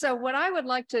So what I would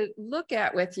like to look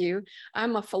at with you,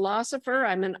 I'm a philosopher.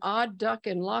 I'm an odd duck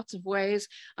in lots of ways.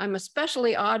 I'm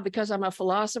especially odd because I'm a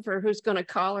philosopher who's going to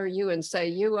collar you and say,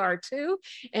 you are too,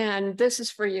 and this is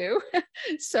for you.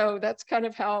 So that's kind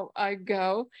of how I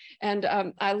go. And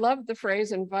I love the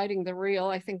phrase inviting the real.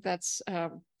 I think that's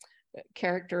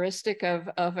characteristic of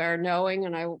our knowing.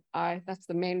 And I that's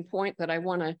the main point that I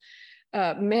want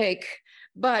to make.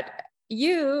 But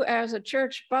you as a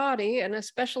church body, and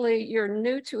especially you're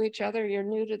new to each other, you're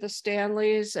new to the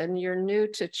Stanleys, and you're new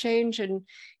to change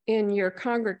in your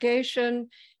congregation,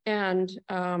 and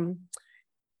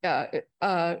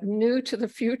new to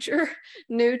the future,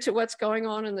 new to what's going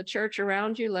on in the church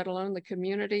around you, let alone the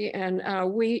community.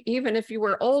 And we, even if you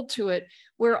were old to it,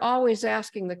 we're always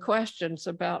asking the questions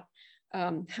about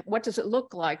what does it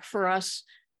look like for us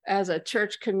as a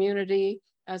church community,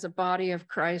 as a body of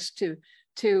Christ, to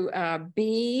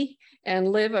be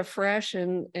and live afresh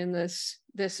in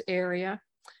this area.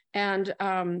 And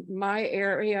my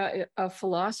area of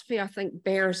philosophy, I think,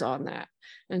 bears on that.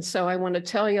 And so I want to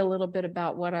tell you a little bit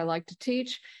about what I like to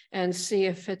teach and see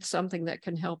if it's something that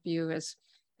can help you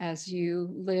as you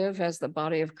live as the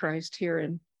body of Christ here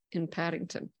in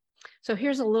Paddington. So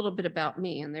here's a little bit about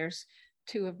me, and there's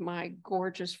two of my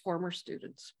gorgeous former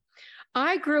students.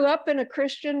 I grew up in a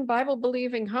Christian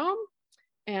Bible-believing home,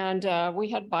 and we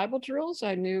had Bible drills.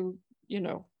 I knew,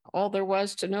 all there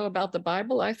was to know about the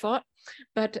Bible, I thought.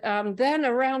 But then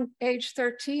around age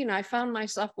 13, I found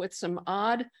myself with some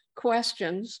odd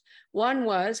questions. One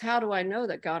was, how do I know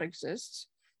that God exists?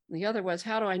 And the other was,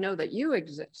 how do I know that you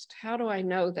exist? How do I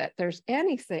know that there's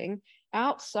anything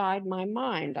outside my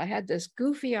mind? I had this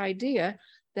goofy idea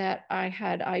that I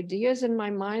had ideas in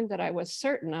my mind that I was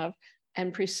certain of.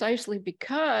 And precisely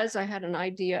because I had an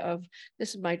idea of,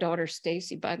 this is my daughter,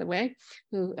 Stacy, by the way,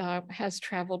 who has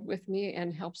traveled with me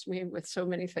and helps me with so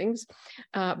many things.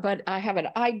 But I have an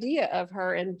idea of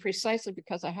her, and precisely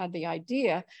because I had the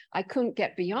idea, I couldn't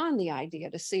get beyond the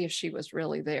idea to see if she was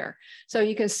really there. So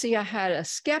you can see I had a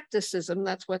skepticism.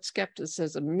 That's what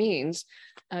skepticism means,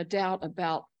 a doubt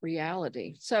about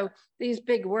reality. So these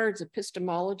big words,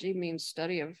 epistemology means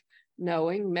study of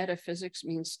knowing, metaphysics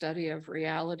means study of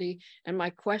reality, and my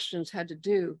questions had to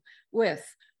do with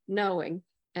knowing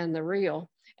and the real.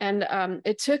 And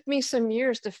it took me some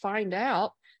years to find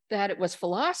out that it was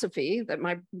philosophy, that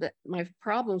my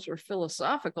problems were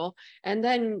philosophical, and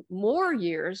then more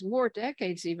years, more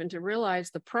decades even, to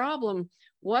realize the problem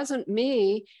wasn't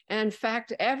me. In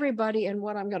fact, everybody in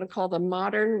what I'm going to call the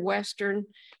modern Western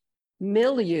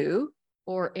milieu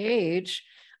or age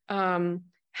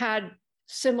had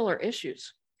similar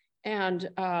issues. And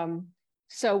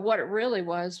so what it really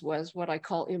was what I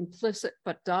call implicit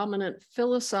but dominant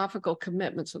philosophical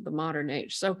commitments of the modern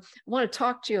age. So I want to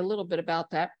talk to you a little bit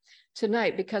about that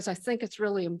tonight, because I think it's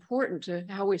really important to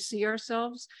how we see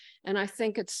ourselves. And I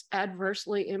think it's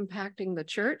adversely impacting the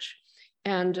church.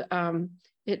 And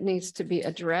it needs to be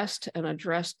addressed, and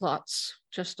addressed lots,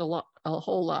 just a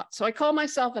whole lot. So I call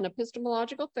myself an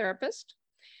epistemological therapist.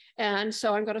 And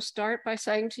so I'm going to start by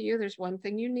saying to you, there's one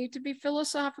thing you need to be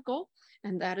philosophical,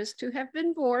 and that is to have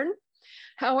been born.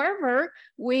 However,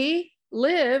 we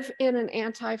live in an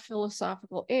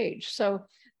anti-philosophical age. So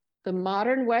the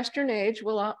modern Western age,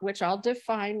 which I'll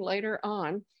define later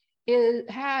on, it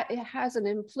has an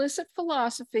implicit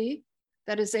philosophy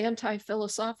that is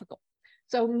anti-philosophical.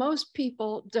 So most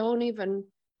people don't even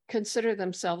consider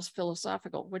themselves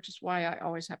philosophical, which is why I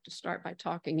always have to start by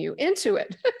talking you into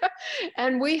it.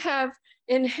 And we have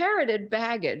inherited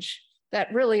baggage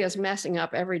that really is messing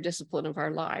up every discipline of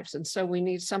our lives. And so we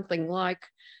need something like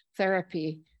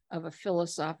therapy of a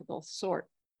philosophical sort.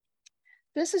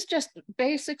 This is just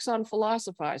basics on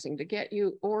philosophizing to get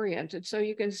you oriented, so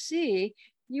you can see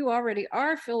you already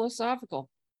are philosophical.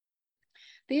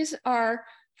 These are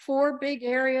 4 big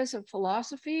areas of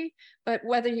philosophy, but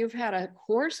whether you've had a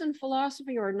course in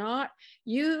philosophy or not,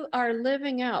 you are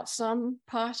living out some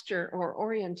posture or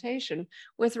orientation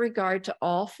with regard to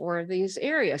all 4 of these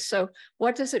areas. So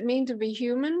what does it mean to be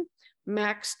human?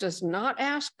 Max does not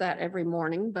ask that every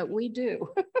morning, but we do.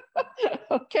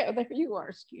 Okay, there you are,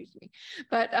 excuse me.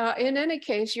 But in any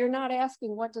case, you're not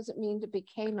asking what does it mean to be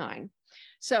canine?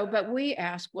 So, but we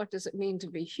ask, what does it mean to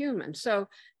be human? So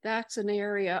that's an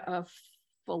area of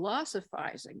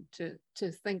philosophizing,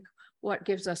 to think what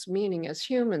gives us meaning as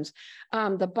humans.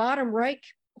 The bottom right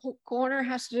corner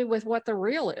has to do with what the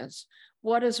real is.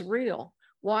 What is real?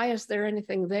 Why is there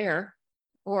anything there?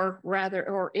 Or rather,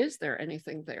 or is there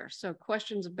anything there? So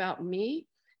questions about me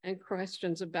and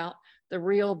questions about the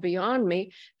real beyond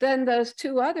me, then those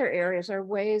two other areas are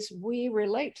ways we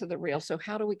relate to the real. So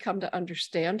how do we come to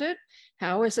understand it?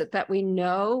 How is it that we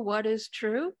know what is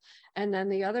true? And then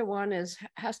the other one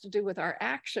has to do with our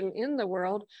action in the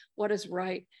world, what is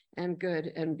right and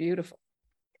good and beautiful.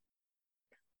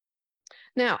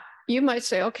 Now, you might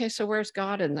say, okay, so where's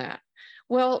God in that?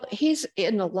 Well, he's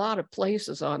in a lot of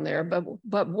places on there,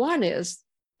 but one is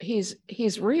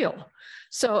he's real.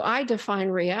 So I define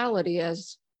reality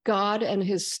as God and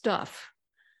his stuff.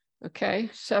 Okay,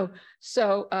 so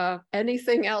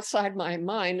anything outside my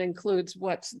mind includes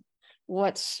what's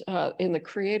in the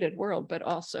created world, but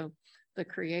also the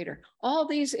creator. All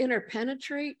these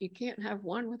interpenetrate. You can't have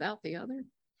one without the other.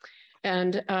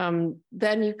 And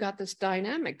then you've got this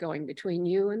dynamic going between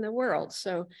you and the world.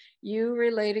 So you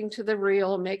relating to the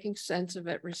real, making sense of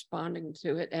it, responding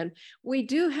to it. And we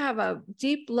do have a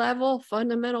deep level,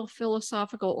 fundamental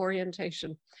philosophical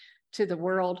orientation to the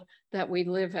world that we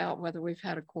live out, whether we've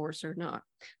had a course or not.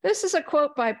 This is a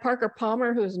quote by Parker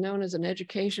Palmer, who is known as an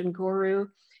education guru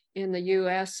in the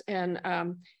US. And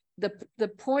the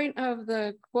point of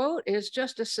the quote is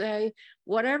just to say,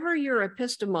 whatever your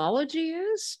epistemology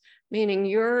is, meaning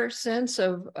your sense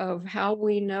of how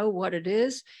we know what it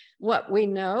is, what we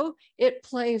know, it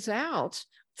plays out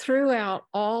throughout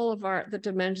all of the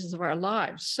dimensions of our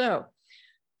lives. So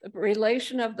the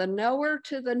relation of the knower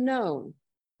to the known,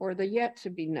 or the yet to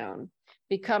be known,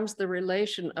 becomes the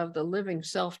relation of the living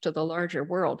self to the larger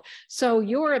world. So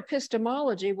your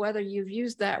epistemology, whether you've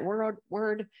used that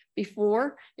word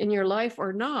before in your life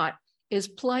or not, is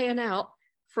playing out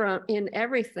in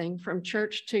everything from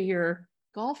church to your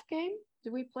golf game.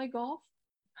 Do we play golf?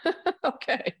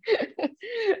 Okay.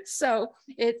 So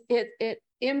it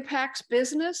impacts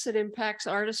business, it impacts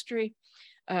artistry,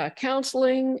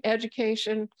 counseling,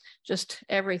 education, just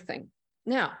everything.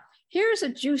 Now, here's a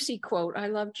juicy quote. I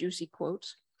love juicy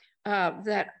quotes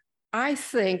that I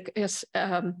think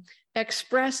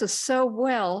expresses so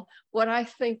well what I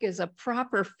think is a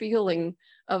proper feeling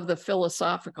of the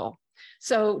philosophical.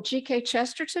 So G.K.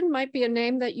 Chesterton might be a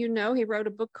name that you know. He wrote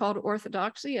a book called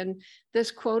Orthodoxy, and this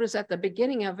quote is at the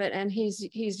beginning of it, and he's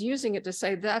using it to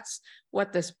say that's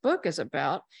what this book is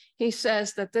about. He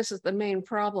says that this is the main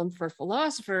problem for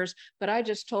philosophers, but I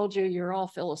just told you you're all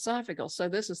philosophical, so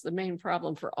this is the main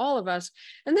problem for all of us.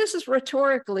 And this is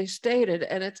rhetorically stated,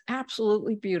 and it's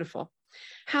absolutely beautiful.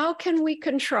 How can we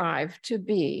contrive to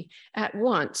be at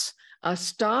once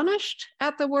astonished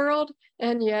at the world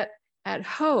and yet at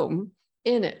home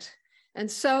in it?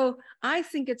 And so I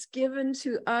think it's given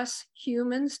to us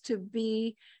humans to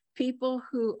be people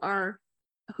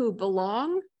who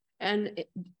belong and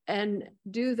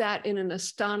do that in an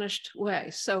astonished way.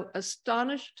 So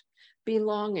astonished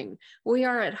belonging. We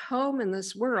are at home in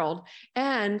this world,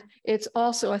 and it's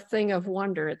also a thing of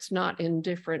wonder. It's not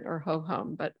indifferent or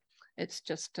ho-hum, but it's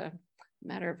just a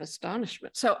matter of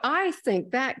astonishment. So I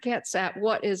think that gets at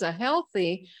what is a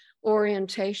healthy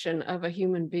orientation of a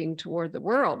human being toward the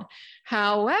world.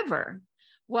 However,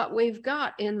 what we've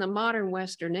got in the modern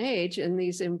Western age, in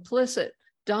these implicit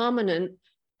dominant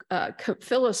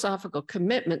philosophical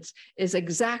commitments, is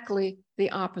exactly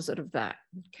the opposite of that.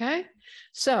 Okay,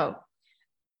 so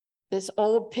this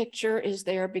old picture is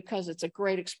there because it's a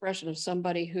great expression of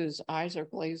somebody whose eyes are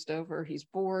glazed over. He's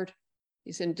bored,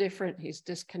 he's indifferent, he's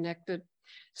disconnected.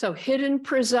 So hidden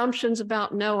presumptions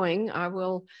about knowing, I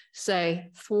will say,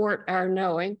 thwart our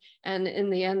knowing, and in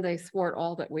the end, they thwart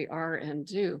all that we are and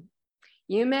do.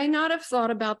 You may not have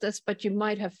thought about this, but you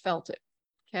might have felt it,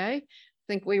 okay? I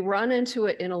think we run into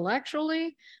it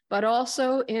intellectually, but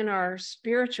also in our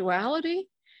spirituality,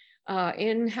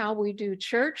 in how we do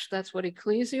church. That's what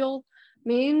ecclesial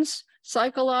means.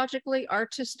 Psychologically,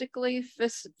 artistically,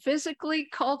 physically,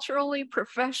 culturally,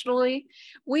 professionally,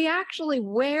 we actually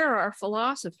wear our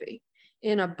philosophy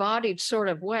in a bodied sort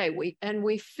of way.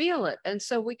 We feel it. And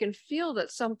so we can feel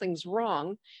that something's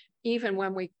wrong, even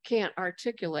when we can't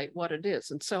articulate what it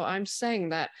is. And so I'm saying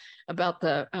that about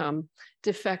the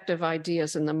defective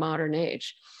ideas in the modern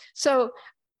age. So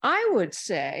I would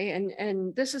say,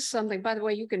 and this is something, by the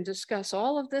way, you can discuss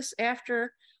all of this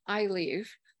after I leave,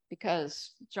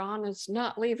 because John is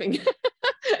not leaving.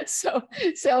 so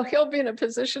he'll be in a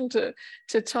position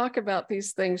to talk about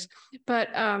these things. But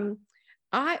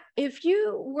if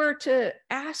you were to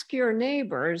ask your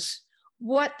neighbors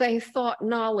what they thought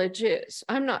knowledge is,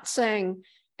 I'm not saying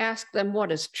ask them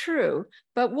what is true,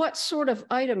 but what sort of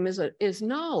item is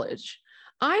knowledge?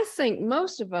 I think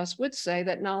most of us would say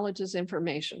that knowledge is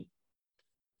information,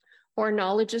 or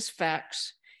knowledge is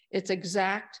facts. It's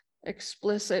exact,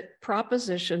 explicit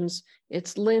propositions.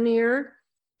 It's linear,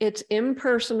 it's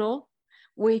impersonal.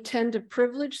 We tend to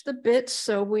privilege the bits,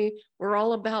 so we're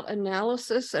all about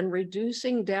analysis and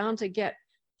reducing down to get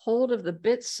hold of the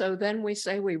bits. So then we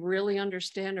say we really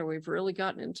understand, or we've really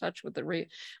gotten in touch with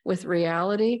with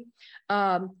reality.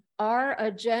 Our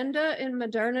agenda in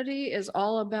modernity is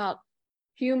all about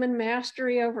human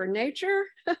mastery over nature.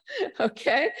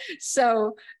 Okay,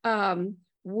 so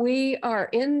we are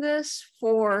in this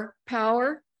for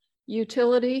power,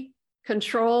 utility,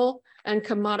 control, and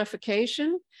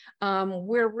commodification.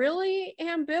 We're really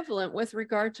ambivalent with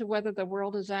regard to whether the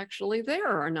world is actually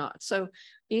there or not. So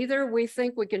either we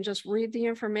think we can just read the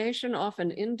information off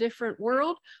an indifferent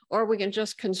world, or we can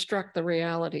just construct the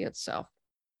reality itself.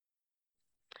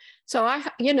 So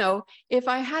if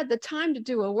I had the time to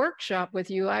do a workshop with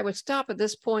you, I would stop at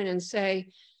this point and say,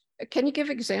 can you give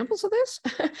examples of this?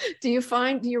 Do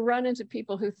you run into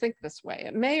people who think this way?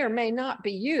 It may or may not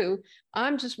be you.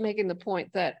 I'm just making the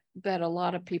point that a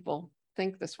lot of people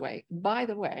think this way. By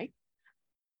the way,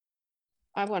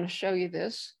 I want to show you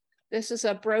this. This is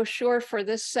a brochure for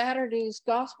this Saturday's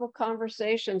Gospel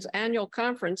Conversations annual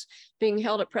conference being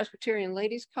held at Presbyterian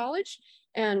Ladies College.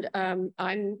 And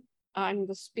I'm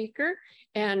the speaker,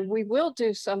 and we will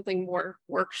do something more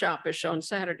workshopish on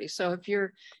Saturday. So if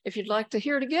you'd like to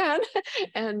hear it again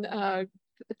and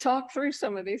talk through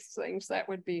some of these things, that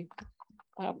would be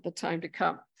the time to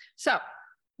come. So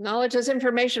knowledge as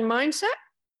information mindset.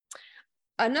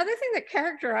 Another thing that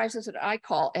characterizes it, I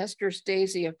call Esther's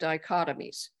daisy of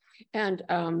dichotomies. And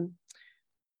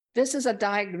this is a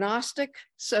diagnostic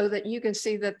so that you can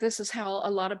see that this is how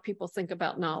a lot of people think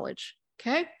about knowledge.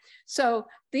 Okay, so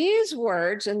these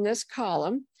words in this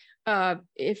column, and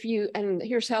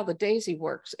here's how the daisy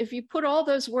works. If you put all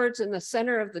those words in the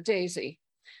center of the daisy,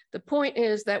 the point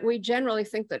is that we generally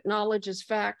think that knowledge is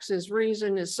facts, is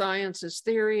reason, is science, is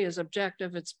theory, is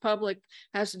objective, it's public,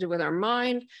 has to do with our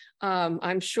mind.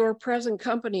 I'm sure present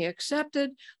company accepted.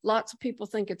 Lots of people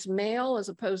think it's male as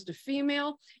opposed to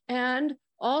female. And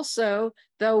also,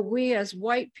 though we as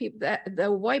white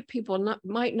people,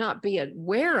 might not be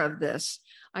aware of this,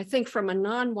 I think from a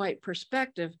non-white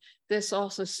perspective, this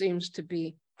also seems to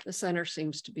be, the center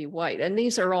seems to be white. And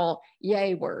these are all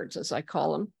yay words, as I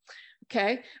call them.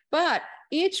 Okay, but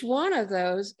each one of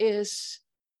those is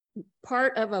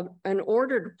part of an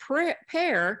ordered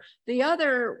pair, the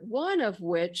other one of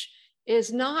which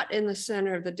is not in the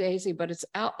center of the daisy, but it's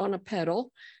out on a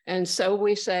petal. And so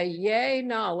we say, yay,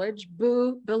 knowledge,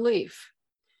 boo, belief.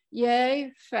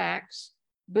 Yay, facts,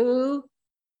 boo,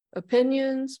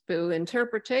 opinions, boo,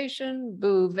 interpretation,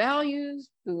 boo, values,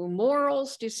 boo,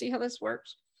 morals. Do you see how this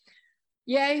works?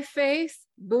 Yay, faith,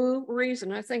 boo,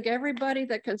 reason. I think everybody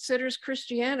that considers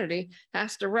Christianity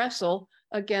has to wrestle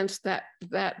against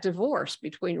that divorce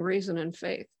between reason and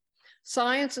faith.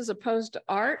 Science is opposed to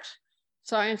art.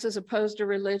 Science is opposed to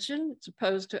religion. It's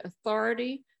opposed to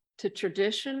authority, to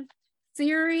tradition.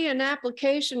 Theory and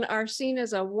application are seen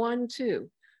as a 1-2.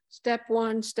 Step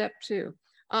 1, step 2.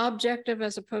 Objective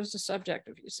as opposed to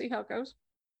subjective. You see how it goes?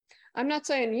 I'm not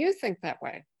saying you think that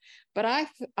way, but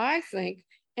I think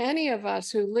any of us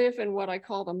who live in what I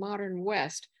call the modern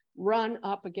West run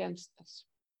up against this,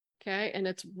 okay? And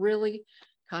it's really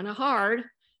kind of hard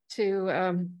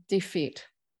to defeat.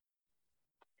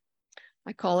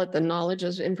 I call it the knowledge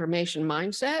as information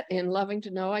mindset. In Loving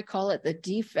to Know, I call it the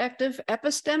defective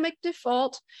epistemic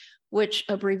default, which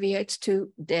abbreviates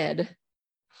to DEAD.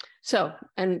 So,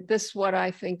 and this is what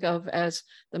I think of as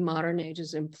the modern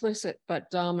age's implicit but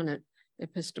dominant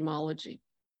epistemology.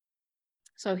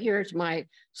 So here's my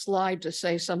slide to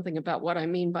say something about what I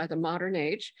mean by the modern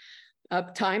age.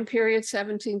 Time period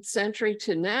 17th century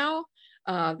to now.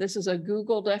 This is a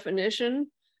Google definition.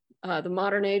 The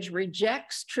modern age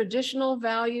rejects traditional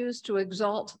values to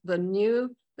exalt the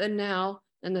new, the now,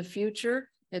 and the future.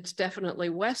 It's definitely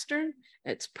Western.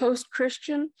 It's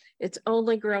post-Christian. It's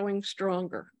only growing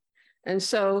stronger. And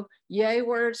so yay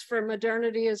words for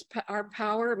modernity is our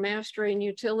power, mastery, and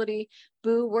utility.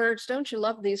 Boo words, don't you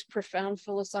love these profound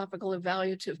philosophical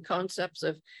evaluative concepts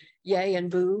of yay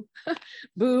and boo?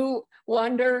 Boo,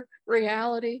 wonder,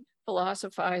 reality,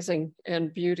 philosophizing,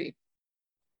 and beauty.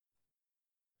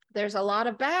 There's a lot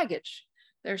of baggage.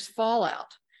 There's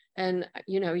fallout. And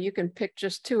you can pick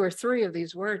just 2 or 3 of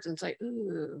these words and say,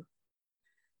 ooh,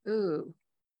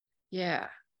 yeah,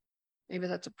 maybe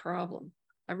that's a problem.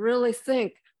 I really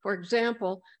think, for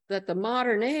example, that the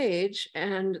modern age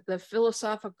and the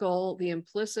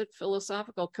implicit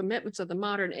philosophical commitments of the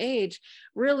modern age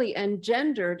really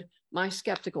engendered my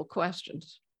skeptical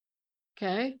questions,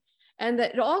 okay? And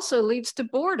that it also leads to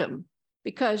boredom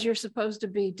because you're supposed to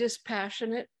be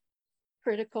dispassionate,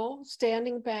 critical,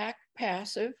 standing back,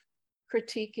 passive,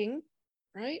 critiquing,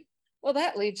 right? Well,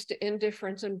 that leads to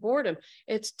indifference and boredom.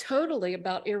 It's totally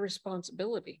about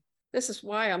irresponsibility. This is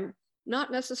why I'm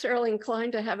not necessarily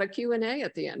inclined to have a Q&A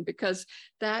at the end, because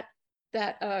that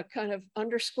kind of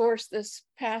underscores this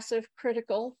passive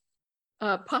critical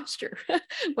posture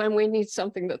when we need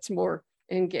something that's more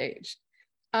engaged.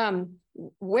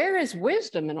 Where is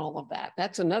wisdom in all of that?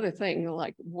 That's another thing.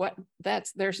 Like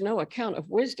there's no account of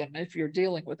wisdom if you're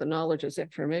dealing with the knowledge as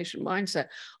information mindset.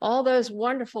 All those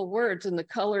wonderful words in the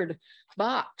colored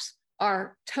box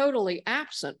are totally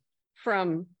absent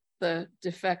from the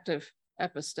defective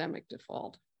epistemic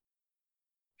default.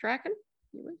 Tracking?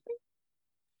 You with me?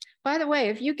 By the way,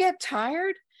 if you get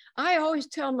tired, I always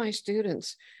tell my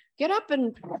students, get up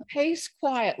and pace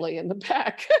quietly in the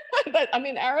back. I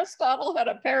mean, Aristotle had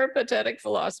a peripatetic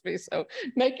philosophy, so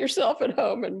make yourself at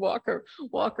home and walk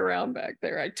around back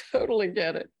there. I totally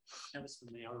get it. That was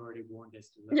for me. I already warned us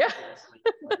to yeah.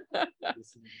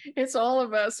 It's all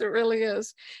of us. It really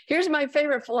is. Here's my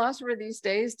favorite philosopher these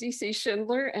days, D.C.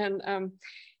 Schindler. And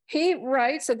he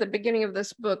writes at the beginning of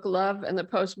this book, Love and the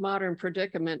Postmodern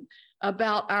Predicament,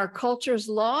 about our culture's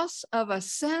loss of a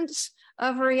sense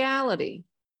of reality.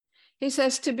 He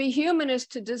says, to be human is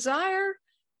to desire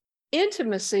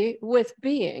intimacy with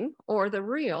being, or the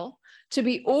real, to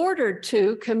be ordered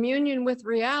to communion with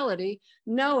reality,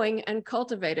 knowing and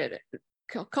cultivating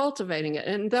it.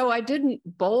 And though I didn't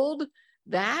bold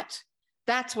that,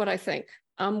 that's what I think.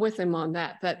 I'm with him on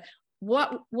that, that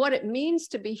what it means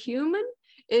to be human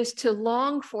is to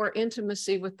long for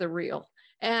intimacy with the real.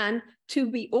 And to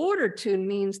be ordered to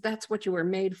means that's what you were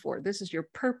made for. This is your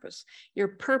purpose. Your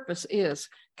purpose is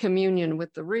communion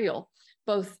with the real,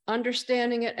 both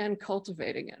understanding it and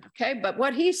cultivating it, okay? But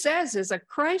what he says is a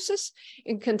crisis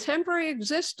in contemporary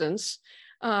existence,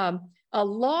 a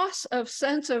loss of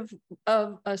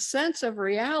a sense of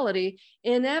reality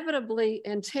inevitably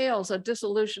entails a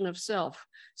dissolution of self.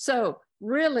 So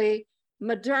really,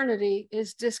 modernity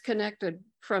is disconnected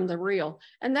from the real.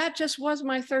 And that just was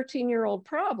my 13-year-old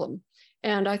problem.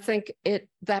 And I think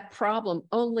that problem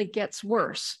only gets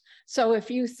worse. So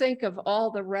if you think of all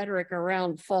the rhetoric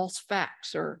around false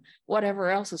facts or whatever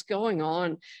else is going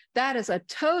on, that is a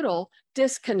total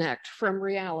disconnect from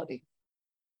reality,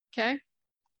 okay?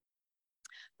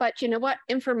 But you know what?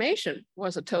 Information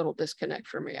was a total disconnect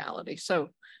from reality. So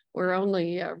we're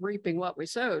only reaping what we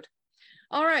sowed.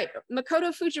 All right,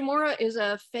 Makoto Fujimura is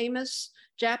a famous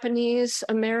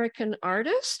Japanese-American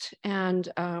artist.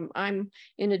 And I'm,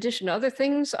 in addition to other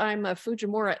things, I'm a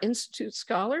Fujimura Institute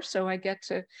scholar, so I get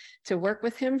to work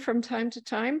with him from time to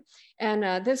time.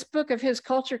 And this book of his,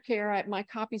 Culture Care, my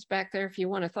copy's back there if you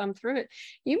want to thumb through it.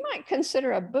 You might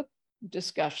consider a book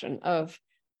discussion of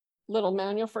Little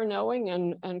Manual for Knowing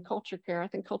and Culture Care. I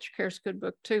think Culture Care is a good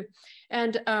book too.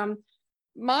 And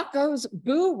Mako's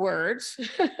boo words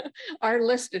are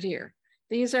listed here.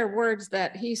 These are words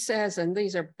that he says, and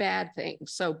these are bad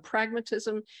things. So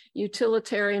pragmatism,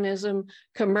 utilitarianism,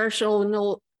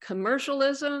 commercialism,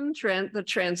 the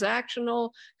transactional,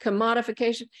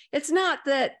 commodification. It's not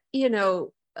that, you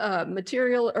know,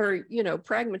 material or, you know,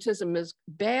 pragmatism is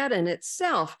bad in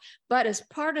itself, but as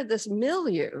part of this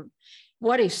milieu,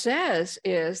 what he says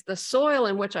is the soil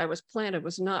in which I was planted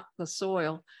was not the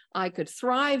soil I could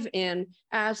thrive in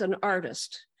as an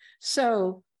artist.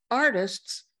 So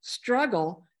artists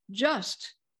struggle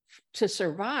just to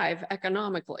survive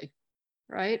economically,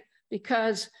 right?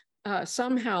 Because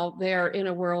somehow they're in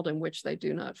a world in which they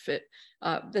do not fit.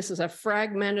 This is a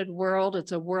fragmented world.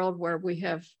 It's a world where we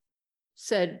have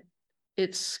said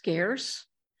it's scarce.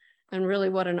 And really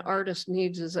what an artist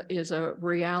needs is a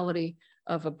reality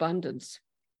of abundance.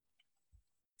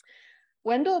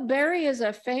 Wendell Berry is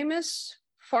a famous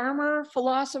farmer,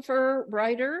 philosopher,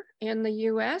 writer in the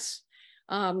US.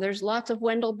 There's lots of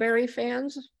Wendell Berry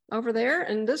fans over there,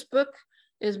 and this book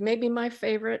is maybe my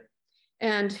favorite.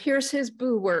 And here's his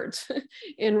boo words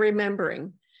in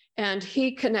remembering. And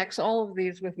he connects all of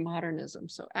these with modernism.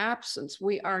 So absence,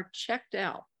 we are checked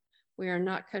out. We are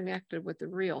not connected with the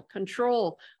real.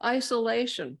 Control,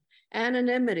 isolation,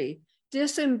 anonymity,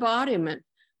 disembodiment,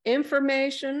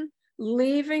 information,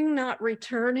 leaving, not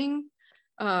returning,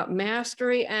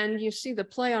 mastery. And you see the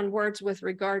play on words with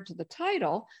regard to the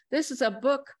title. This is a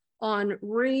book on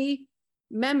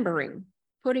remembering,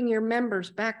 putting your members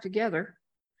back together.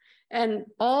 And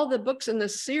all the books in the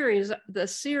series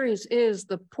is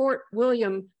the Port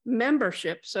William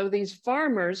membership. So these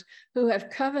farmers who have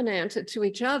covenanted to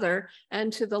each other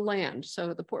and to the land.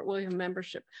 So the Port William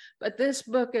membership. But this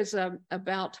book is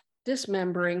about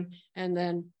dismembering and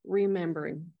then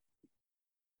remembering.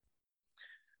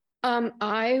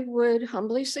 I would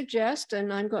humbly suggest,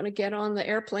 and I'm going to get on the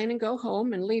airplane and go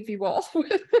home and leave you all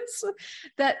with this,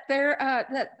 that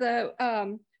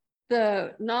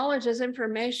the knowledge as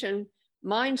information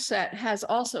mindset has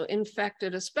also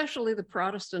infected, especially the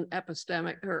Protestant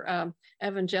epistemic or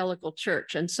evangelical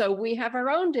church. And so we have our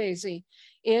own Daisy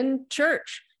in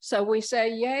church. So we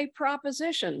say, yay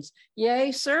propositions,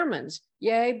 yay sermons,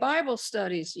 yay Bible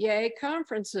studies, yay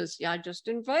conferences. Yeah, I just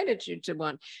invited you to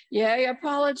one. Yay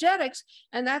apologetics.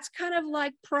 And that's kind of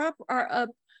like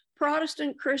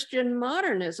Protestant Christian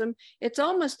modernism. It's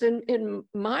almost in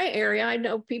my area, I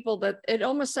know people that it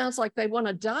almost sounds like they want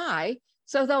to die.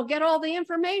 So they'll get all the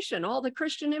information, all the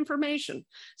Christian information.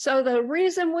 So the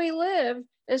reason we live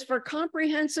is for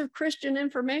comprehensive Christian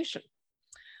information.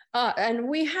 And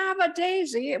we have a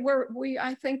Daisy where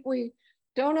I think we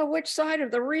don't know which side of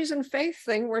the reason faith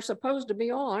thing we're supposed to be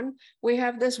on. We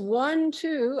have this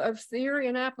 1-2 of theory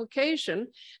and application.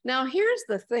 Now, here's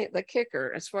the thing, the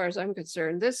kicker, as far as I'm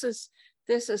concerned. This is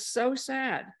so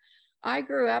sad. I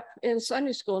grew up in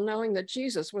Sunday school knowing that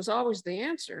Jesus was always the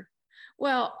answer.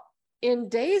 Well, in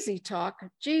Daisy talk,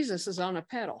 Jesus is on a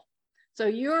pedal. So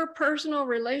your personal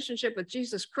relationship with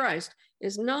Jesus Christ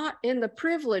is not in the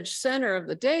privileged center of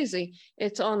the Daisy,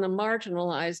 it's on the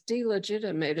marginalized,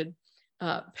 delegitimated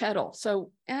pedal.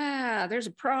 So there's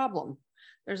a problem.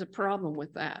 There's a problem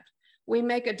with that. We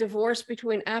make a divorce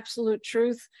between absolute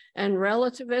truth and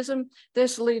relativism.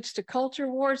 This leads to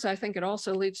culture wars. I think it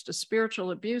also leads to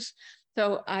spiritual abuse.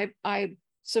 So I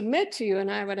submit to you, and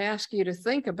I would ask you to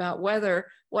think about whether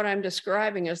what I'm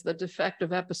describing as the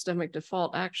defective epistemic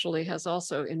default actually has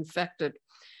also infected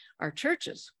our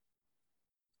churches.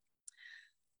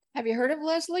 Have you heard of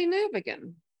Leslie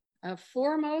Newbigin, a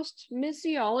foremost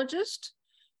missiologist,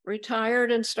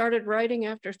 retired and started writing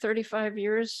after 35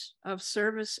 years of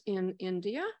service in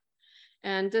India?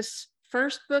 And this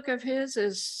first book of his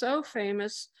is so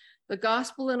famous, The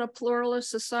Gospel in a Pluralist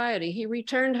Society. He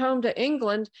returned home to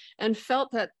England and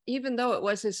felt that even though it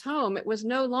was his home, it was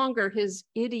no longer his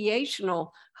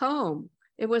ideational home.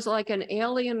 It was like an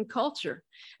alien culture.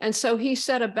 And so he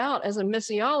set about as a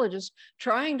missiologist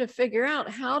trying to figure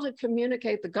out how to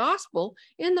communicate the gospel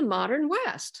in the modern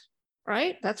West,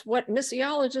 right? That's what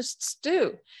missiologists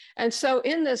do. And so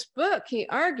in this book, he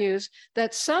argues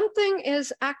that something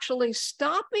is actually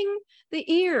stopping the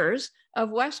ears of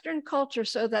Western culture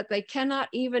so that they cannot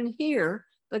even hear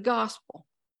the gospel.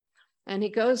 And he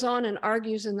goes on and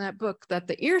argues in that book that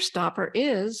the ear stopper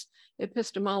is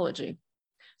epistemology.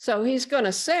 So he's going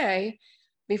to say,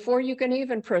 before you can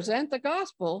even present the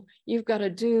gospel, you've got to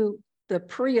do the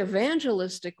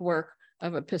pre-evangelistic work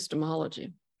of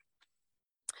epistemology.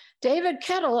 David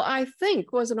Kettle, I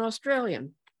think, was an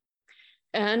Australian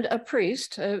and a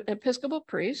priest, an Episcopal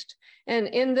priest. And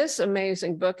in this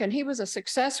amazing book, and he was a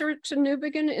successor to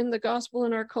Newbigin in the Gospel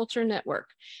in Our Culture Network.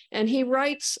 And he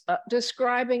writes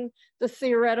describing the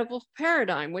theoretical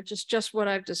paradigm, which is just what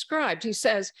I've described. He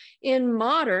says, in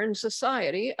modern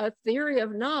society, a theory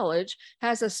of knowledge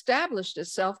has established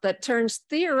itself that turns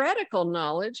theoretical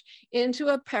knowledge into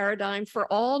a paradigm for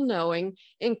all knowing,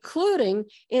 including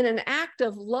in an act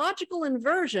of logical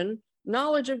inversion,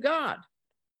 knowledge of God.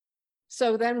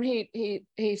 So then he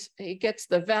gets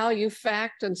the value,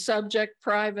 fact, and subject,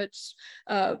 private,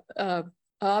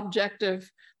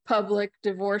 objective, public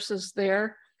divorces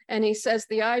there. And he says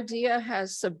the idea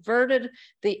has subverted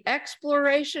the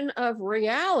exploration of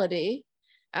reality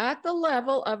at the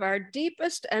level of our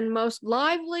deepest and most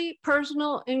lively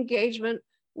personal engagement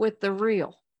with the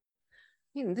real.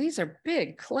 I mean, these are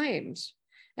big claims.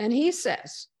 And he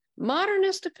says,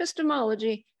 modernist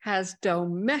epistemology has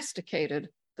domesticated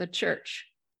the church.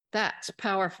 That's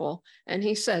powerful. And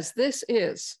he says this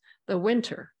is the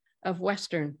winter of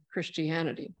Western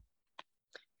Christianity.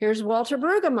 Here's Walter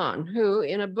Brueggemann, who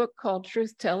in a book called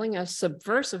Truth Telling, A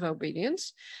Subversive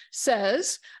Obedience,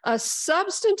 says a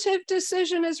substantive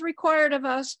decision is required of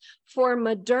us, for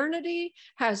modernity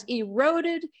has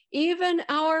eroded even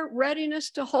our readiness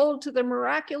to hold to the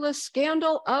miraculous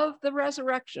scandal of the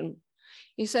resurrection.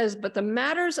 He says, but the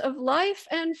matters of life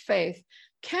and faith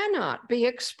cannot be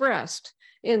expressed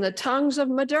in the tongues of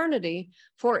modernity,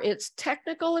 for its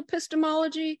technical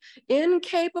epistemology,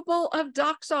 incapable of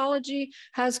doxology,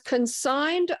 has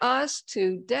consigned us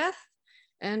to death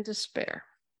and despair.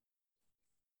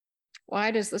 Why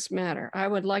does this matter? I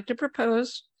would like to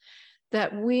propose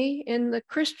that we in the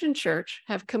Christian church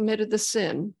have committed the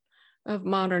sin of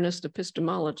modernist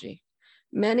epistemology.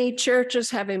 Many churches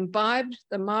have imbibed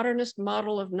the modernist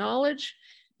model of knowledge,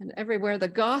 and everywhere the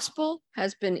gospel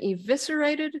has been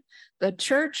eviscerated, the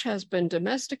church has been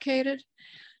domesticated,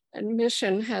 and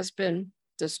mission has been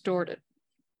distorted.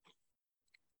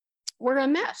 we're a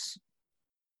mess.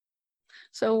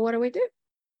 So what do?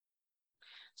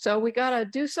 So we got to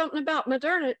do something about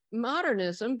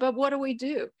modernism, but what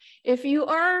do? If you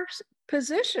are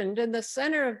positioned in the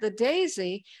center of the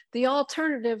daisy, the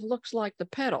alternative looks like the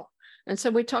petal. And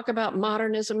so we talk about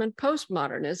modernism and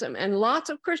postmodernism, and lots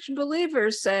of Christian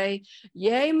believers say,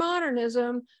 yay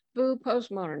modernism, boo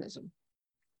postmodernism.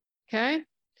 Okay?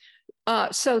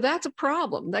 So that's a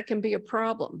problem. That can be a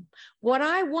problem. What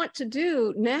I want to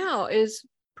do now is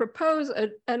propose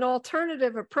an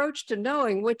alternative approach to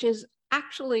knowing, which is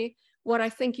actually what I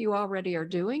think you already are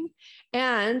doing.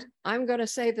 And I'm going to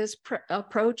say this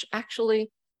approach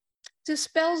actually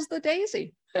dispels the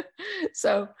daisy.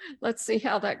 So let's see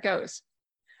how that goes.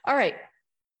 All right.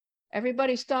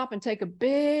 Everybody stop and take a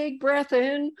big breath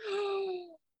in.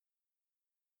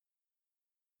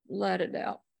 Let it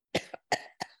out.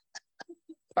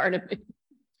 Pardon me.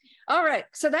 All right.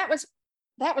 So that was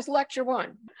lecture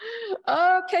 1.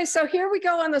 Okay, so here we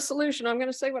go on the solution. I'm going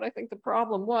to say what I think the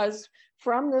problem was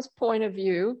from this point of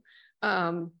view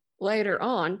later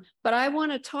on, but I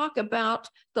want to talk about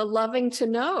the loving to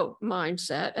know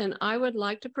mindset, and I would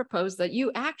like to propose that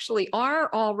you actually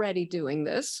are already doing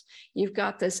this. You've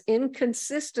got this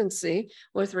inconsistency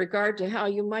with regard to how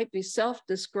you might be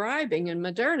self-describing in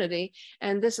modernity,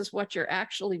 and this is what you're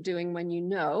actually doing when you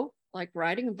know, like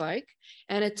riding a bike,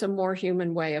 and it's a more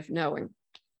human way of knowing.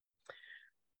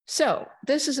 So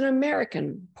this is an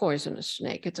American poisonous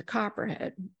snake. It's a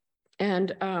copperhead.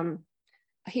 And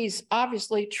he's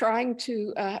obviously trying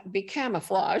to be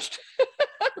camouflaged,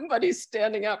 but he's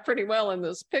standing out pretty well in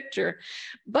this picture.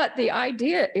 But the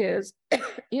idea is,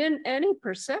 in any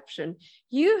perception,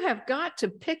 you have got to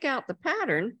pick out the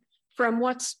pattern from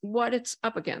what it's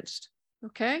up against,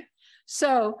 okay?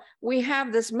 So we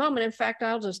have this moment. In fact,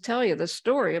 I'll just tell you the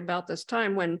story about this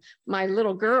time when my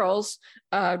little girls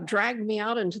dragged me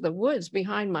out into the woods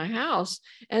behind my house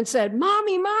and said,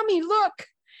 "Mommy, Mommy, look."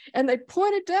 And they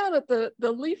pointed down at the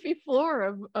leafy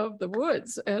floor of the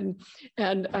woods and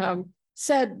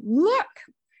said, "Look."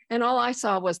 And all I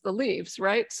saw was the leaves,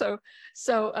 right?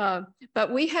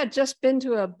 But we had just been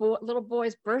to a little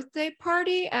boy's birthday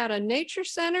party at a nature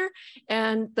center,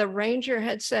 and the ranger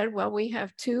had said, well, we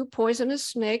have 2 poisonous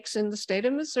snakes in the state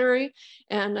of Missouri,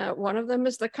 and one of them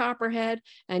is the copperhead,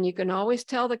 and you can always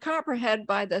tell the copperhead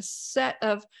by the set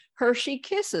of Hershey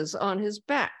Kisses on his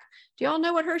back. Do y'all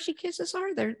know what Hershey Kisses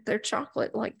are? They're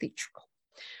chocolate like the.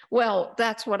 Well,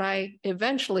 that's what I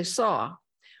eventually saw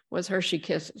was Hershey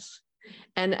Kisses.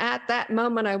 And at that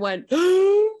moment I went,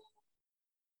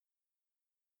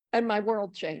 and my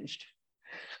world changed.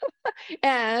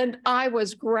 And I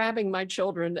was grabbing my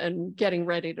children and getting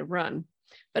ready to run.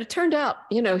 But it turned out,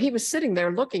 he was sitting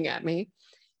there looking at me,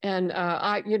 and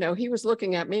he was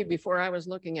looking at me before I was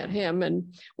looking at him.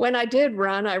 And when I did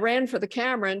run, I ran for the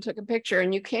camera and took a picture,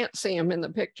 and you can't see him in the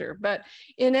picture. But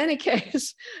in any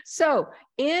case, so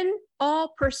in all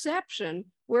perception,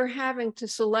 we're having to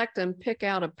select and pick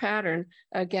out a pattern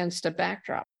against a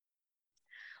backdrop.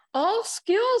 All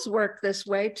skills work this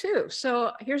way too.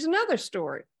 So here's another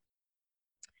story.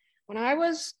 When I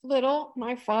was little,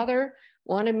 my father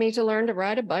wanted me to learn to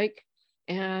ride a bike.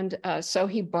 And so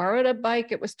he borrowed a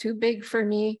bike. It was too big for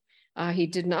me. He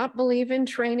did not believe in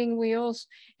training wheels.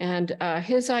 And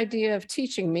his idea of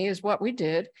teaching me is what we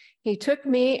did. He took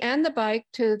me and the bike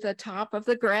to the top of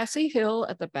the grassy hill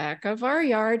at the back of our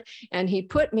yard, and he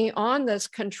put me on this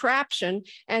contraption,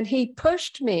 and he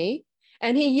pushed me,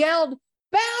 and he yelled,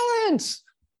 "Balance!"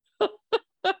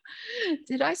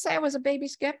 Did I say I was a baby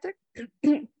skeptic?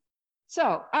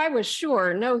 So I was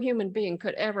sure no human being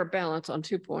could ever balance on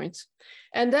 2 points.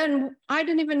 And then I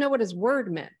didn't even know what his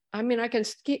word meant. I mean, I can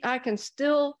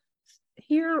still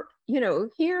hear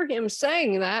him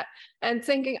saying that and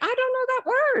thinking, I don't know that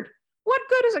word. What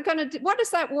good is it going to do? What is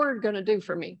that word going to do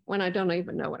for me when I don't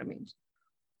even know what it means?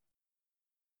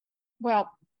 Well,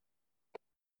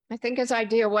 I think his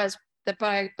idea was that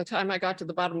by the time I got to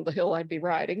the bottom of the hill, I'd be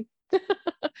riding.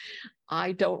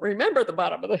 I don't remember the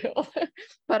bottom of the hill,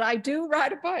 but I do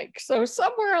ride a bike. So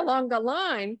somewhere along the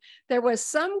line, there was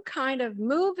some kind of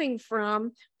moving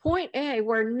from point A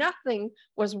where nothing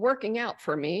was working out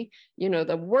for me.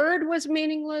 The word was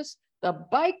meaningless. The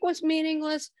bike was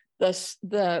meaningless.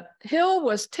 The hill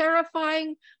was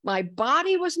terrifying. My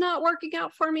body was not working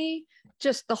out for me.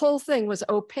 Just the whole thing was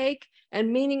opaque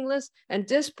and meaningless and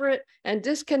disparate and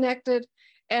disconnected.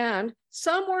 And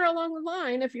somewhere along the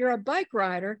line, if you're a bike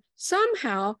rider,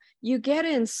 somehow you get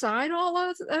inside all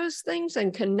of those things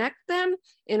and connect them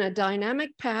in a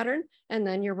dynamic pattern, and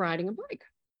then you're riding a bike.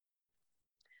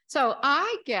 So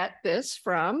I get this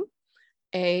from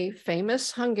a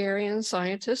famous Hungarian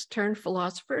scientist turned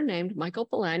philosopher named Michael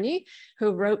Polanyi,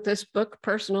 who wrote this book,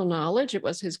 Personal Knowledge. It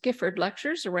was his Gifford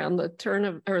lectures around the turn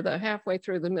of, or the halfway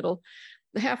through the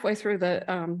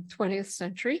 20th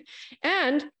century.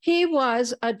 And he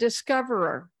was a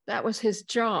discoverer. That was his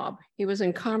job. He was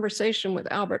in conversation with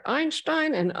Albert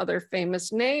Einstein and other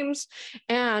famous names.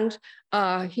 And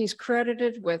he's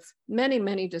credited with many,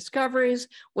 many discoveries,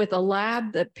 with a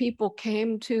lab that people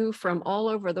came to from all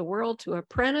over the world to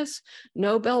apprentice.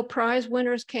 Nobel Prize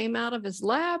winners came out of his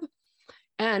lab,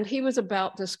 and he was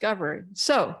about discovery.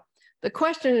 So the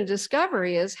question of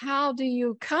discovery is, how do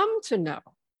you come to know?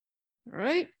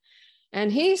 Right?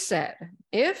 And he said,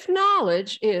 if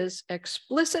knowledge is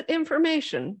explicit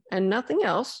information and nothing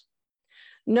else,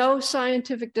 no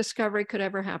scientific discovery could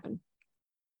ever happen.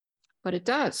 But it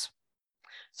does.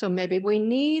 So maybe we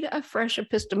need a fresh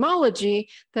epistemology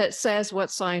that says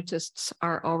what scientists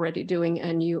are already doing,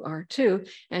 and you are too.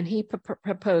 And he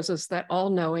proposes that all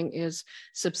knowing is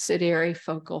subsidiary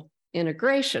focal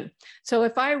integration. So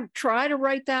if I try to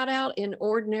write that out in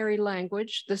ordinary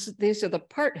language, these are the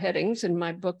part headings in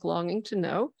my book, Longing to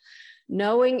Know.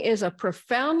 Knowing is a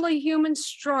profoundly human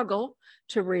struggle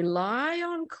to rely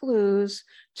on clues,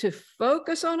 to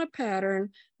focus on a pattern,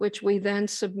 which we then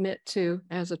submit to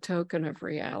as a token of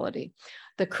reality.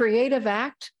 The creative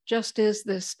act just is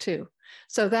this too.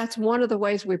 So that's one of the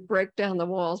ways we break down the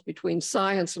walls between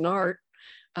science and art.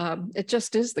 It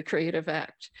just is the creative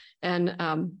act. And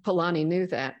Polanyi knew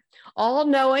that. All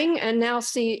knowing, and now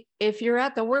see, if you're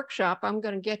at the workshop, I'm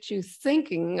going to get you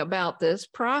thinking about this,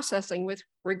 processing with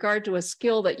regard to a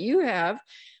skill that you have.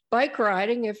 Bike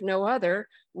riding, if no other.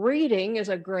 Reading is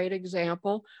a great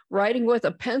example. Writing with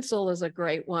a pencil is a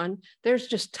great one. There's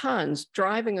just tons.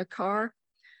 Driving a car.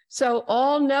 So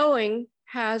all knowing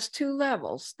has two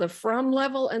levels, the from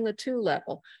level and the to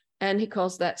level. And he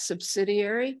calls that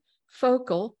subsidiary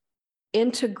focal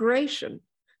integration.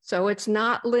 So it's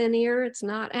not linear, it's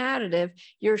not additive.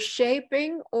 You're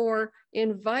shaping or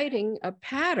inviting a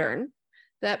pattern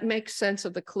that makes sense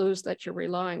of the clues that you're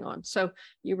relying on. So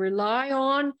you rely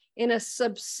on in a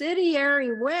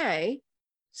subsidiary way,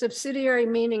 subsidiary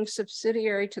meaning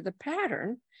subsidiary to the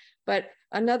pattern, but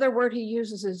another word he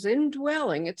uses is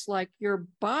indwelling. It's like your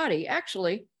body.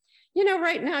 Actually, you know,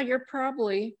 right now you're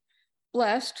probably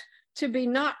blessed to be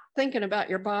not thinking about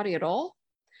your body at all.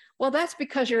 Well, that's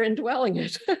because you're indwelling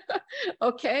it.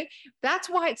 Okay. That's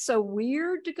why it's so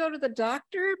weird to go to the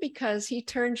doctor, because he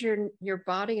turns your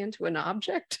body into an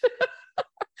object.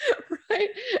 Right?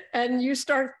 And you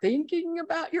start thinking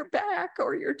about your back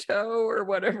or your toe or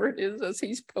whatever it is as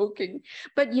he's poking.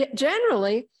 But yet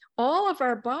generally, all of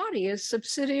our body is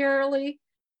subsidiarily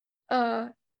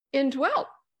indwelt.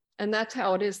 And that's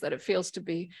how it is that it feels to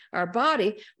be our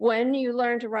body. When you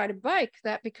learn to ride a bike,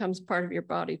 that becomes part of your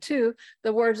body too.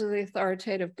 The words of the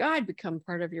authoritative guide become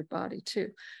part of your body too.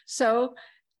 So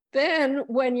then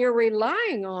when you're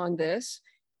relying on this,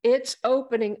 it's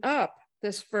opening up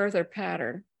this further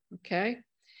pattern, okay?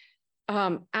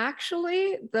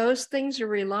 Actually, those things you're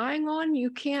relying on,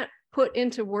 you can't put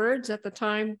into words at the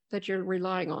time that you're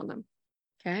relying on them,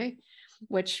 okay?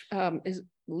 Which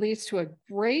leads to a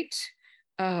great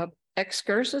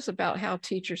excursus about how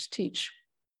teachers teach.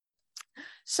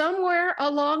 Somewhere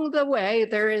along the way,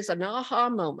 there is an aha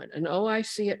moment, an oh, I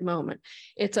see it moment.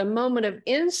 It's a moment of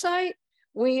insight.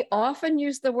 We often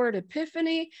use the word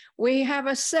epiphany. We have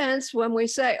a sense when we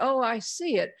say, oh, I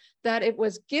see it, that it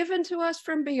was given to us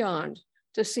from beyond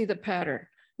to see the pattern.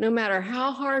 No matter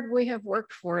how hard we have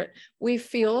worked for it, we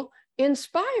feel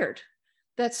inspired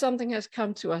that something has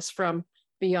come to us from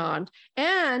beyond.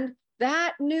 And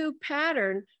that new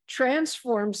pattern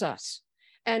transforms us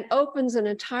and opens an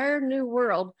entire new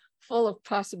world full of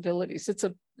possibilities. It's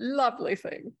a lovely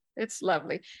thing. It's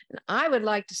lovely. And I would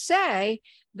like to say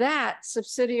that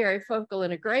subsidiary focal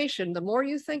integration, the more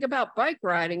you think about bike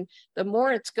riding, the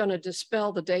more it's going to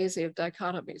dispel the daisy of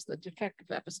dichotomies, the defective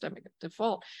epistemic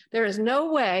default. There is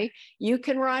no way you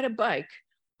can ride a bike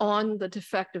on the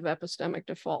defective epistemic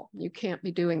default. You can't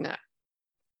be doing that.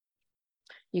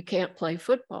 You can't play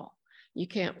football. You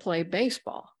can't play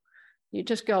baseball. You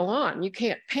just go on. You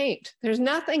can't paint. There's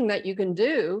nothing that you can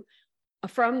do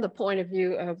from the point of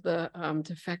view of the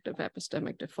defective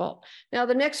epistemic default. Now,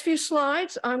 the next few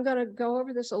slides, I'm going to go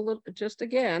over this a little just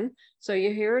again, so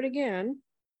you hear it again,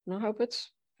 and I hope it's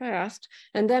fast.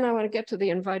 And then I want to get to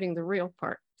the inviting the real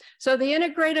part. So the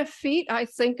integrative feat, I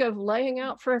think of laying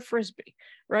out for a Frisbee,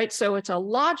 right? So it's a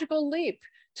logical leap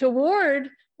toward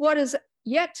what is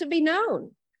yet to be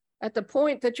known at the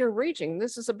point that you're reaching.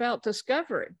 This is about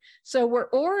discovery. So we're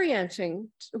orienting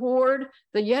toward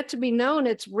the yet to be known.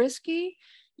 It's risky.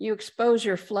 You expose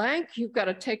your flank, you've got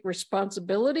to take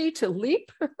responsibility to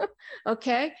leap.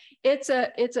 Okay, it's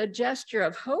a gesture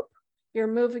of hope. You're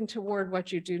moving toward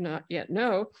what you do not yet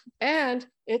know, and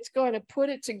it's going to put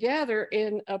it together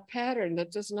in a pattern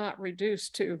that does not reduce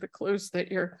to the clues that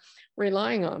you're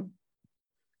relying on.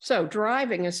 So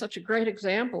driving is such a great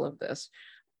example of this.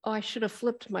 Oh, I should have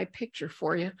flipped my picture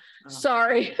for you.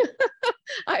 Sorry.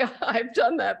 I've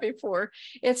done that before.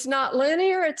 It's not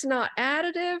linear, it's not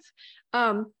additive.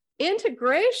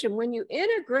 Integration, when you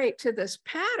integrate to this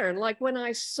pattern, like when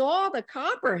I saw the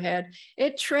copperhead,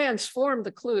 it transformed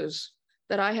the clues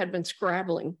that I had been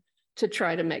scrabbling to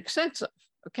try to make sense of,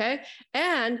 okay?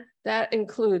 And that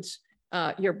includes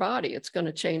your body. It's going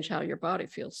to change how your body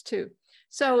feels too.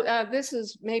 So this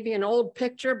is maybe an old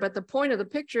picture, but the point of the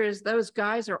picture is those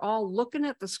guys are all looking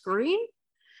at the screen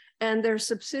and they're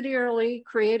subsidiarily,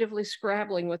 creatively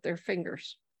scrabbling with their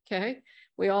fingers, okay?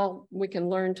 We can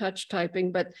learn touch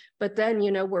typing, but then,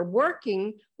 you know, we're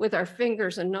working with our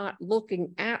fingers and not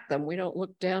looking at them. We don't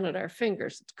look down at our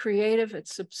fingers. It's creative,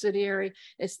 it's subsidiary.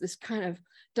 It's this kind of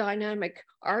dynamic,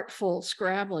 artful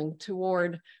scrabbling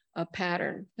toward a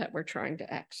pattern that we're trying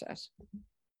to access.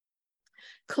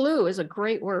 Clue is a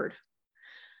great word.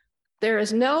 There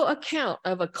is no account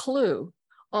of a clue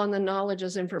on the knowledge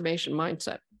as information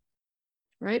mindset,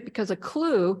 right? Because a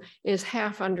clue is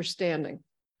half understanding.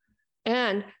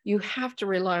 And you have to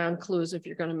rely on clues if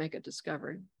you're going to make a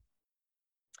discovery.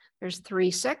 There's 3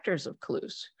 sectors of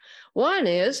clues. One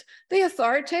is the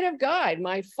authoritative guide.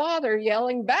 My father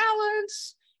yelling,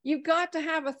 balance. You've got to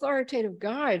have authoritative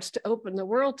guides to open the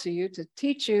world to you, to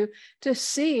teach you to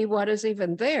see what is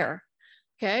even there.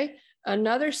 Okay.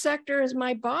 Another sector is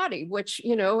my body, which,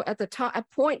 you know, at the top, at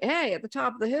point A, at the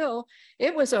top of the hill,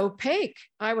 it was opaque.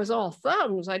 I was all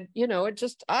thumbs. I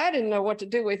didn't know what to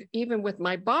do with, even with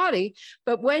my body.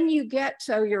 But when you get,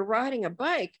 so you're riding a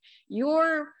bike,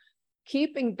 you're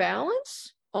keeping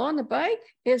balance on the bike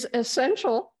is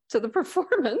essential to the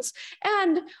performance.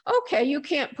 And okay, you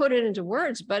can't put it into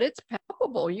words, but it's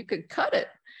palpable. You could cut it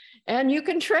and you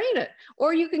can train it,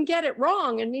 or you can get it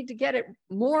wrong and need to get it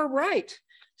more right.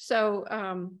 So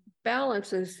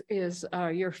balance is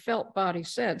your felt body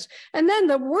sense. And then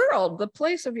the world, the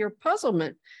place of your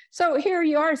puzzlement. So here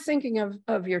you are thinking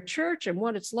of your church and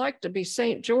what it's like to be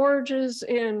St. George's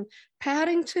in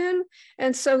Paddington.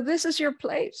 And so this is your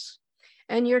place.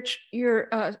 And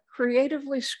you're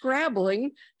creatively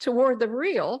scrabbling toward the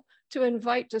real to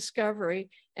invite discovery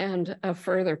and a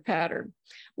further pattern.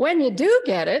 When you do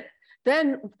get it,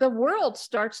 then the world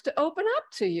starts to open up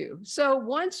to you. So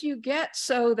once you get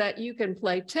so that you can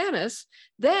play tennis,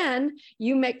 then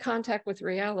you make contact with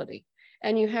reality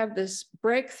and you have this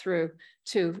breakthrough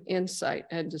to insight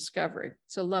and discovery.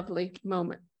 It's a lovely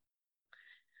moment.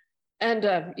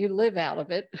 And you live out of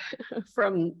it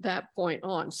from that point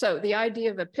on. So the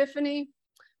idea of epiphany,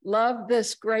 love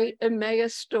this great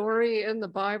Emmaus story in the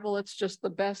Bible. It's just the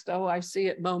best, oh, I see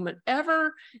it moment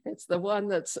ever. It's the one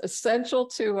that's essential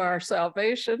to our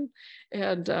salvation.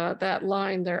 And that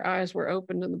line, their eyes were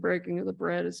opened in the breaking of the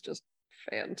bread, is just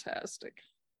fantastic.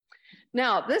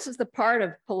 Now, this is the part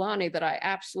of Polanyi that I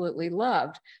absolutely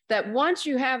loved, that once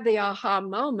you have the aha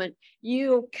moment,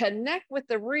 you connect with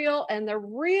the real, and the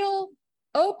real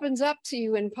opens up to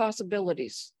you in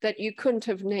possibilities that you couldn't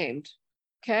have named.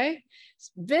 Okay,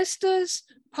 vistas,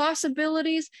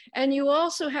 possibilities, and you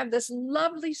also have this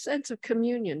lovely sense of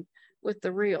communion with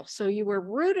the real. So you were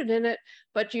rooted in it,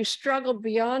 but you struggled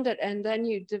beyond it, and then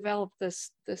you developed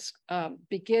this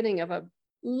beginning of a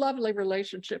lovely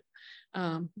relationship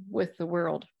with the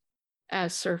world,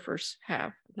 as surfers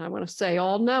have. And I want to say,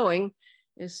 all knowing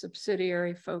is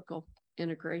subsidiary focal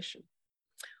integration.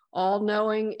 All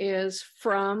knowing is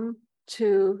from,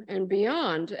 to, and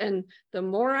beyond. And the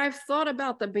more I've thought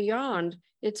about the beyond,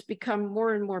 it's become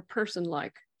more and more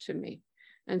person-like to me.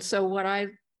 And so what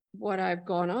I've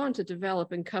gone on to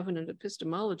develop in covenant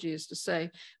epistemology is to say,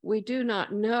 we do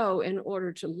not know in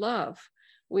order to love.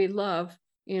 We love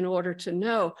in order to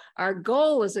know. Our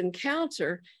goal is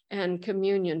encounter and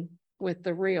communion with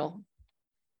the real.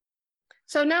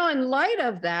 So now, in light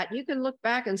of that, you can look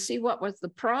back and see what was the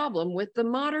problem with the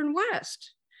modern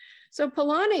West. So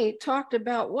Polanyi talked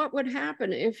about what would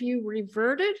happen if you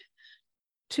reverted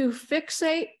to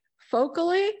fixate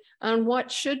focally on what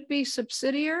should be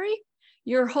subsidiary.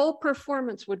 Your whole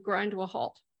performance would grind to a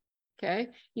halt, okay?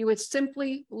 You would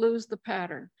simply lose the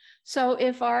pattern. So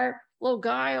if our little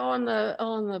guy on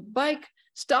the bike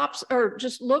stops or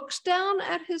just looks down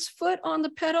at his foot on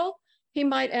the pedal, he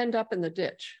might end up in the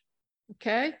ditch,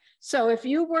 okay? So if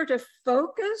you were to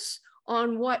focus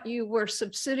on what you were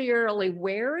subsidiarily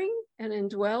wearing and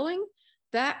indwelling,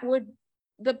 that would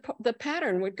the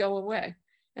pattern would go away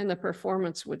and the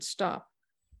performance would stop.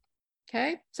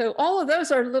 Okay, so all of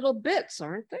those are little bits,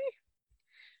 aren't they?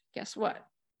 Guess what?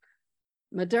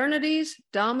 Modernity's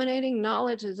dominating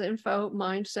knowledge as info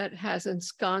mindset has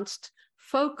ensconced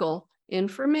focal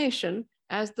information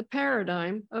as the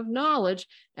paradigm of knowledge,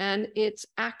 and it's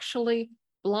actually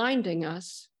blinding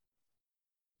us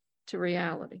to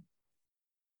reality.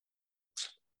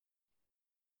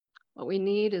 What we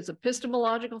need is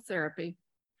epistemological therapy.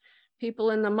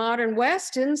 People in the modern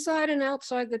West, inside and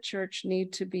outside the church,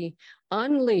 need to be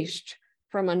unleashed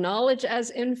from a knowledge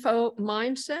as info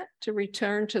mindset to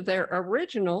return to their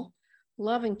original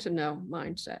loving to know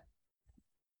mindset.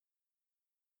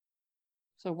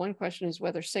 So one question is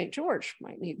whether St. George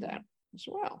might need that as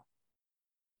well.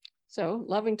 So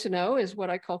loving to know is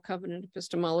what I call covenant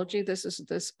epistemology. This is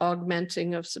this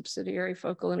augmenting of subsidiary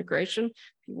focal integration.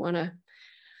 If you want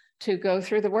to go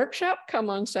through the workshop,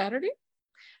 come on Saturday.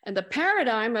 And the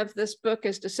paradigm of this book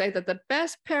is to say that the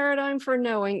best paradigm for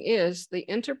knowing is the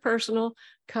interpersonal,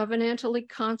 covenantally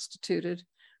constituted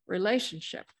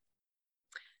relationship.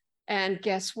 And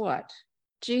guess what?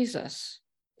 Jesus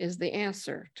is the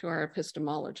answer to our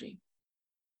epistemology.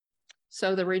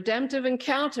 So the redemptive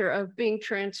encounter of being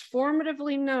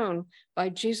transformatively known by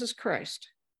Jesus Christ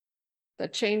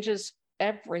that changes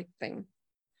everything.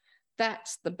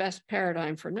 That's the best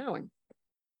paradigm for knowing.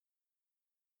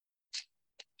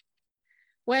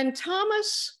 When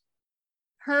Thomas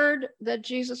heard that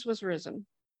Jesus was risen,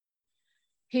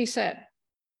 he said,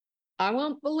 I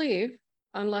won't believe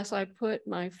unless I put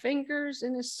my fingers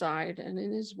in his side and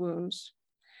in his wounds.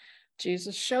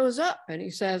 Jesus shows up and he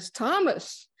says,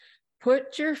 Thomas,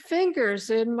 put your fingers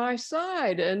in my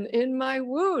side and in my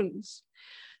wounds.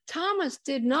 Thomas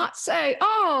did not say,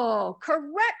 oh,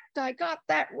 correct, I got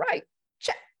that right,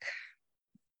 check.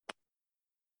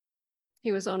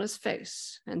 He was on his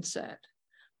face and said,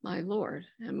 my Lord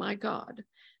and my God.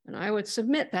 And I would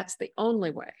submit that's the only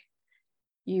way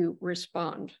you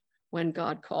respond when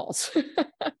God calls.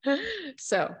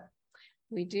 So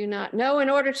we do not know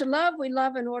in order to love, we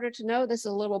love in order to know. This is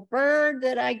a little bird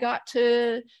that I got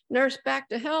to nurse back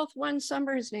to health one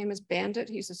summer. His name is Bandit.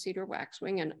 He's a cedar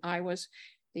waxwing, and I was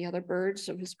the other birds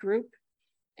of his group.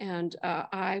 And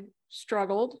I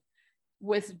struggled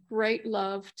with great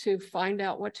love to find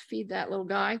out what to feed that little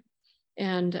guy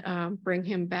and bring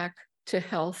him back to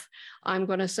health. I'm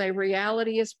going to say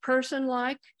reality is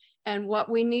person-like, and what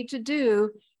we need to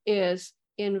do is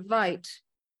invite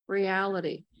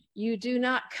reality. You do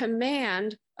not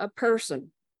command a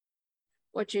person.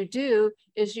 What you do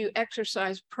is you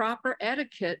exercise proper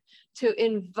etiquette to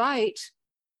invite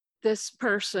this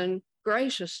person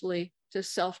graciously to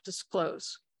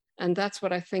self-disclose. And that's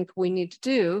what I think we need to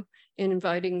do in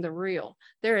inviting the real.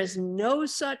 There is no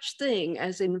such thing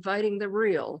as inviting the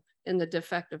real in the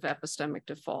defective epistemic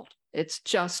default. It's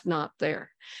just not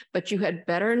there. But you had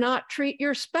better not treat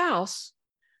your spouse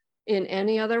in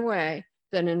any other way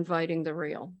than inviting the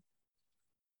real.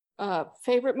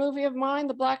 Favorite movie of mine,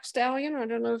 The Black Stallion. I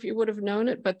don't know if you would have known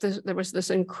it, but there was this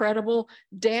incredible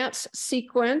dance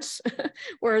sequence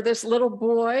where this little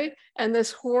boy and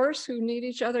this horse who need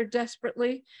each other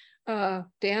desperately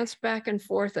dance back and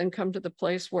forth and come to the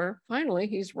place where finally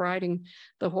he's riding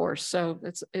the horse. So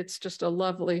it's just a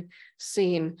lovely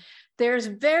scene. There's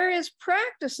various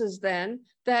practices then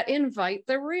that invite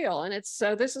the real. And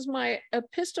so this is my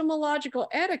epistemological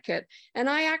etiquette. And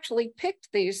I actually picked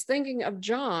these thinking of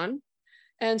John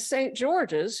and St.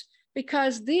 George's,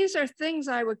 because these are things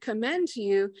I would commend to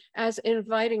you as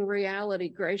inviting reality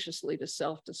graciously to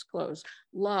self-disclose.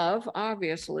 Love,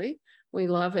 obviously, we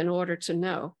love in order to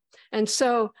know. And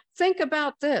so think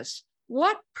about this.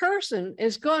 What person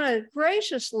is going to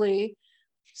graciously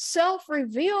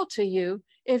self-reveal to you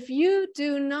if you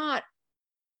do not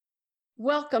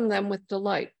welcome them with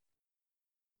delight?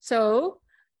 So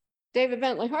David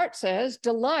Bentley Hart says,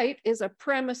 delight is a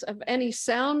premise of any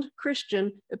sound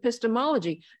Christian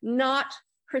epistemology, not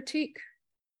critique,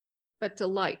 but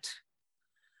delight.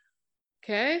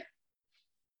 Okay?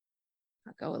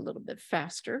 I'll go a little bit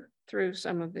faster through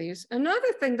some of these.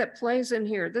 Another thing that plays in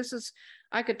here,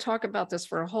 I could talk about this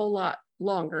for a whole lot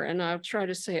longer, and I'll try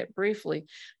to say it briefly,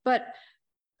 but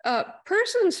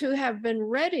persons who have been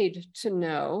readied to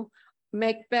know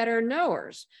make better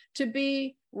knowers. To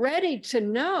be ready to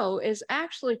know is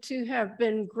actually to have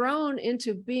been grown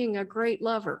into being a great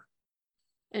lover.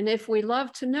 And if we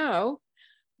love to know,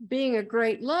 being a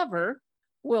great lover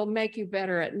will make you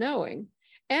better at knowing.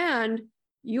 And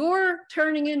your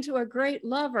turning into a great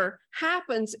lover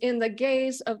happens in the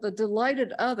gaze of the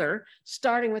delighted other,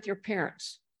 starting with your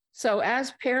parents. So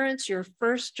as parents, your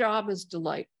first job is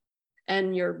delight.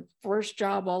 and your first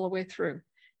job all the way through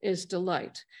is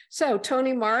delight. So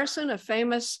Toni Morrison, a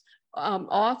famous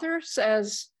author,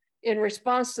 says in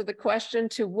response to the question,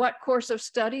 to what course of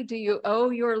study do you owe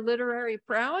your literary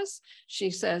prowess?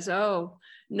 She says, oh,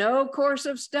 no course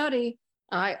of study.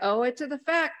 I owe it to the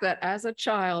fact that as a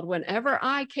child, whenever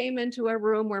I came into a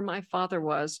room where my father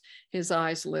was, his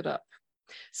eyes lit up.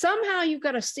 Somehow you've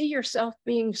got to see yourself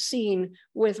being seen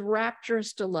with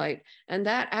rapturous delight, and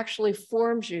that actually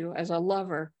forms you as a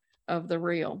lover of the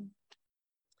real.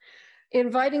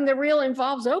 Inviting the real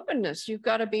involves openness. You've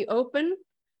got to be open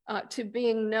to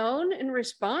being known in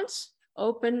response,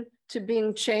 open to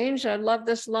being changed. I love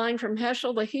this line from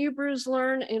Heschel: the Hebrews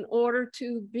learn in order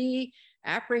to be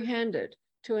apprehended,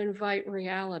 to invite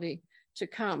reality to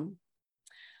come.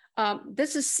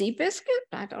 This is Seabiscuit.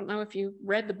 I don't know if you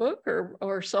read the book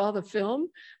or saw the film,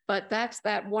 but that's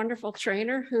that wonderful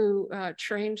trainer who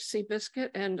trained Seabiscuit.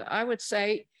 And I would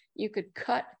say you could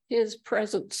cut his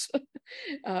presence,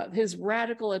 his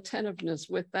radical attentiveness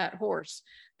with that horse.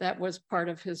 That was part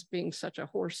of his being such a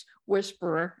horse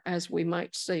whisperer, as we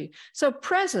might see. So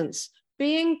presence,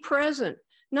 being present,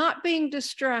 not being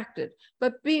distracted,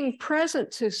 but being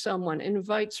present to someone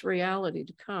invites reality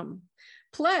to come.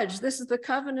 Pledge, this is the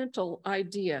covenantal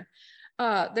idea.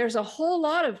 There's a whole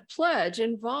lot of pledge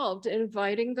involved in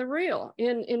inviting the real.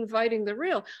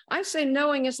 I say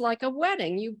knowing is like a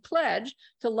wedding. You pledge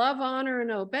to love, honor,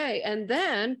 and obey. And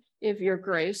then, if you're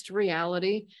graced,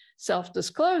 reality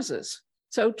self-discloses.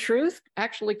 So truth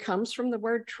actually comes from the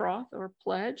word troth or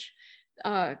pledge.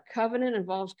 Covenant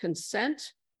involves consent,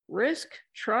 risk,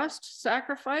 trust,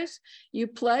 sacrifice. You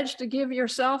pledge to give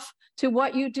yourself to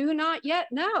what you do not yet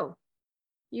know.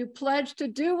 You pledge to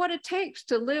do what it takes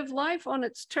to live life on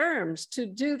its terms, to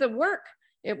do the work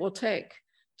it will take,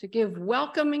 to give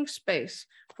welcoming space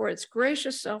for its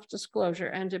gracious self-disclosure,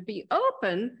 and to be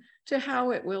open to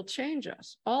how it will change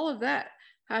us. All of that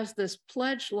has this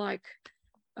pledge-like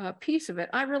piece of it.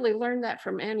 I really learned that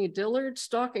from Annie Dillard,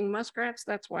 Stalking Muskrats.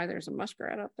 That's why there's a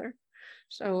muskrat up there.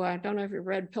 So I don't know if you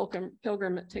read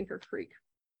Pilgrim at Tinker Creek.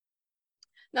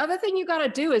 Another thing you got to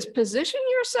do is position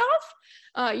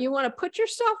yourself. You want to put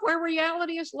yourself where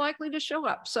reality is likely to show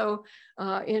up. So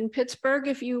in Pittsburgh,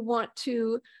 if you want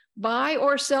to buy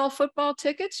or sell football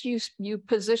tickets, you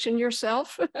position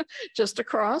yourself just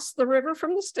across the river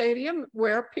from the stadium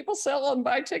where people sell and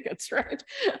buy tickets, right?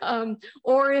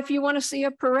 Or if you want to see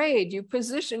a parade, you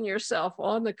position yourself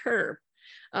on the curb.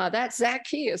 That's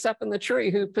Zacchaeus up in the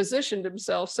tree who positioned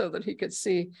himself so that he could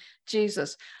see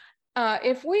Jesus.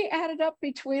 If we added up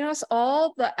between us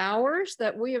all the hours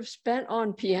that we have spent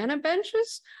on piano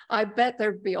benches, I bet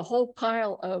there'd be a whole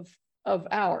pile of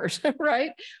hours,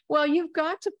 right? Well, you've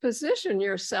got to position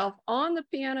yourself on the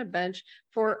piano bench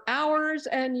for hours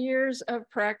and years of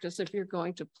practice if you're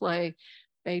going to play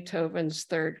Beethoven's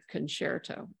Third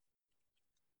Concerto.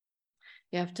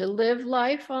 You have to live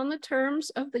life on the terms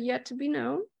of the yet to be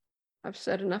known. I've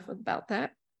said enough about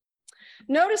that.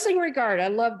 Noticing regard, I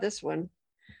love this one.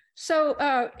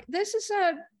 So this is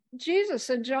Jesus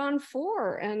in John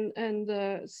 4 and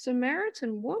the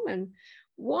Samaritan woman.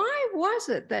 Why was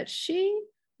it that she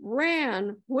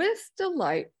ran with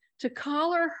delight to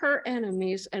collar her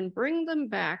enemies and bring them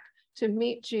back to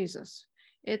meet Jesus?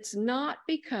 It's not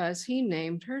because he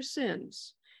named her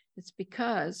sins. It's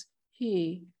because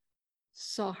he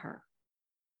saw her.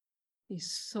 He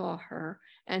saw her,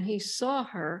 and he saw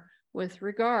her with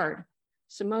regard.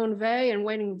 Simone Weil in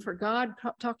Waiting for God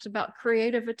talks about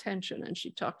creative attention, and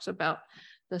she talks about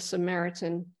the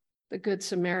Samaritan, the Good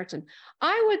Samaritan.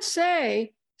 I would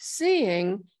say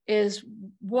seeing is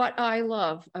what I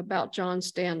love about John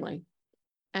Stanley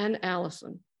and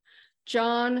Allison.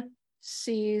 John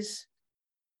sees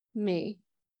me.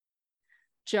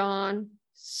 John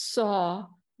saw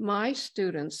my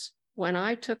students when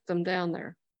I took them down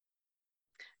there.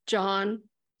 John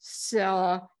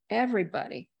saw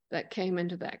everybody that came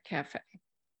into that cafe.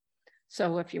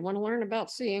 So if you want to learn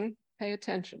about seeing, pay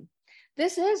attention.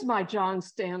 This is my John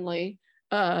Stanley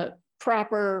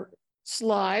proper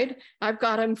slide. I've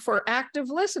got him for active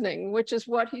listening, which is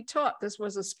what he taught. This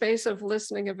was a space of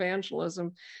listening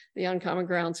evangelism, the Uncommon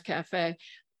Grounds Cafe.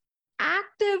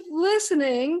 Active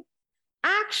listening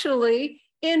actually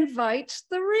invites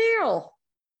the real,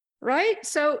 right?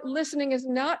 So listening is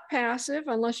not passive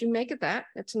unless you make it that.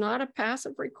 It's not a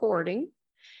passive recording.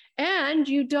 And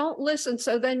you don't listen,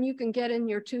 so then you can get in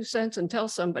your 2 cents and tell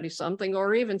somebody something,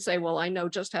 or even say, well, I know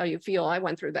just how you feel. I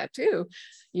went through that too.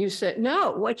 You said,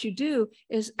 no, what you do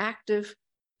is active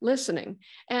listening.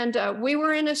 And we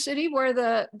were in a city where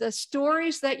the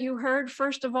stories that you heard,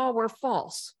 first of all, were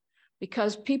false.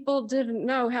 because people didn't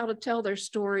know how to tell their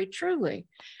story truly.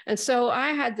 And so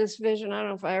I had this vision, I don't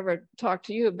know if I ever talked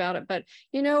to you about it, but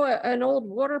you know, an old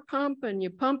water pump, and you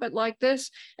pump it like this,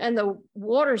 and the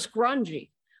water's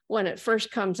grungy when it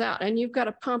first comes out, and you've got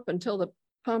to pump until the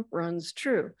pump runs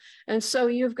true. And so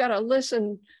you've got to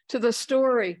listen to the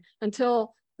story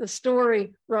until the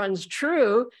story runs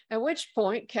true, at which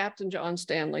point Captain John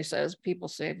Stanley says people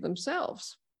save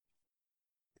themselves.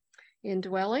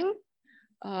 Indwelling.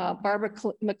 Barbara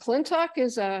McClintock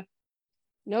is a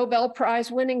Nobel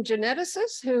Prize winning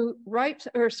geneticist who writes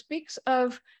or speaks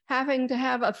of having to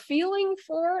have a feeling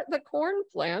for the corn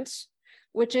plants,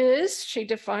 which is, she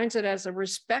defines it as a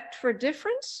respect for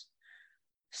difference,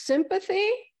 sympathy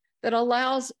that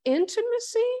allows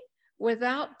intimacy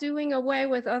without doing away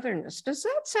with otherness. Does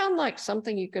that sound like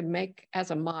something you could make as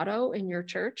a motto in your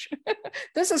church?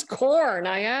 This is corn,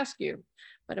 I ask you,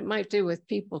 but it might do with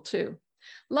people too.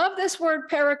 Love this word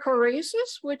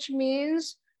perichoresis, which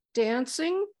means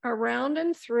dancing around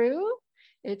and through.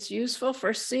 It's useful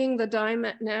for seeing the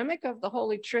dynamic of the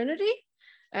Holy Trinity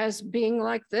as being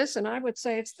like this. And I would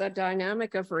say it's the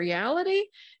dynamic of reality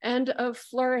and of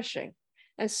flourishing.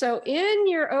 And so in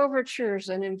your overtures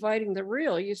and inviting the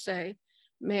real, you say,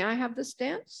 may I have this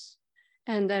dance?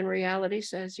 And then reality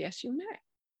says, yes, you may.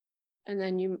 And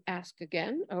then you ask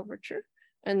again, overture,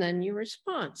 and then you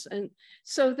response. And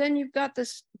so then you've got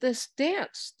this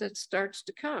dance that starts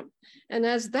to come. And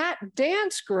as that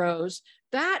dance grows,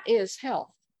 that is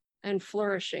health and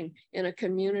flourishing in a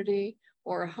community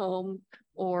or a home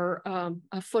or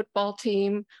a football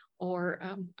team or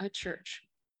a church.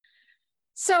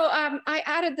 So I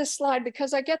added this slide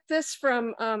because I get this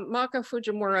from Mako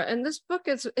Fujimura, and this book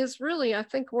is really, I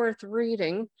think, worth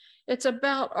reading. It's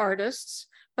about artists,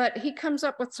 but he comes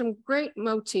up with some great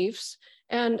motifs.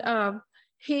 And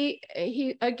he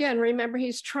again, remember,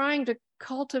 he's trying to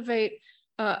cultivate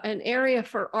an area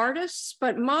for artists,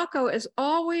 but Mako is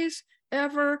always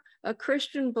ever a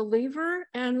Christian believer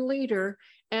and leader.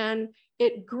 And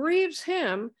it grieves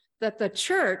him that the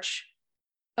church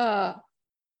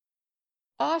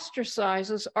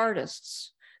ostracizes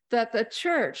artists, that the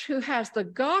church, who has the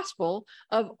gospel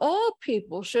of all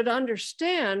people, should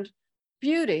understand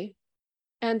beauty,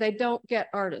 and they don't get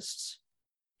artists.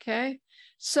 Okay,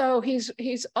 so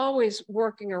he's always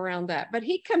working around that, but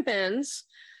he commends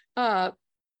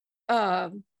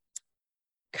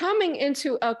coming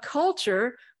into a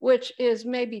culture which is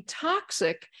maybe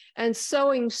toxic and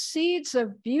sowing seeds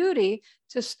of beauty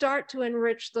to start to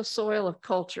enrich the soil of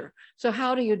culture. So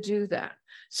how do you do that?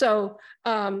 So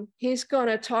he's going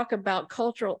to talk about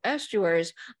cultural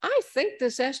estuaries. I think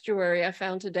this estuary I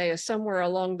found today is somewhere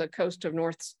along the coast of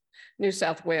New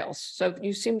South Wales. So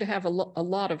you seem to have a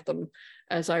lot of them,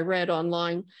 as I read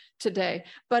online today.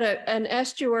 But an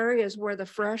estuary is where the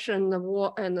fresh and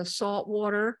the salt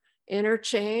water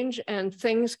interchange, and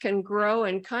things can grow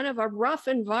in kind of a rough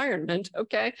environment,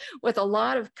 okay, with a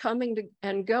lot of coming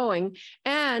and going.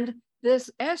 And this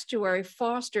estuary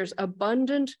fosters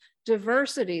abundant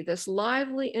diversity, this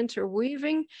lively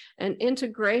interweaving and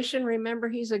integration. Remember,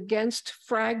 he's against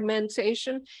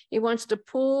fragmentation. He wants to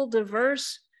pool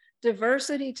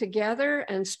diversity together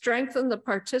and strengthen the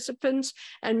participants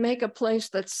and make a place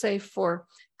that's safe for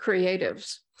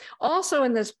creatives. Also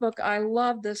in this book, I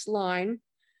love this line.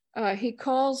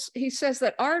 He says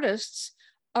that artists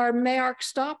are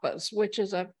mearchstopas, which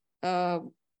is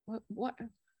well,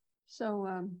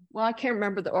 I can't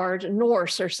remember the origin,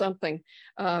 Norse or something.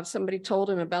 Somebody told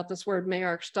him about this word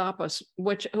mearchstopas,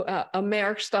 which a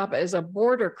mearchstopa is a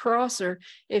border crosser.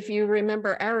 If you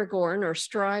remember Aragorn or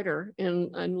Strider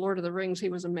in Lord of the Rings, he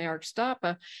was a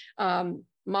mearchstopa.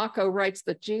 Mako writes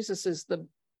that Jesus is the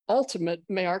ultimate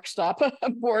mearchstopa, a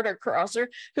border crosser,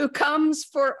 who comes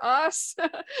for us,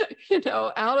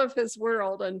 out of his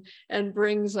world and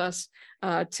brings us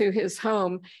to his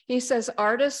home. He says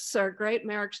artists are great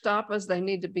mearchstopas. They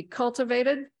need to be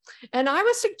cultivated. And I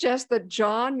would suggest that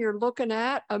John, you're looking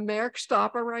at a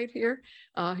mearchstopa right here.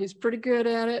 He's pretty good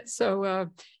at it. So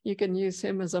you can use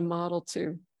him as a model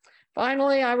too.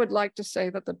 Finally, I would like to say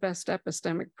that the best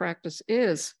epistemic practice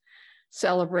is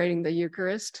celebrating the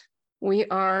Eucharist. We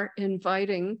are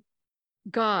inviting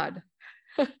God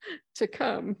to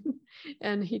come,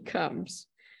 and he comes.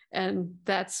 And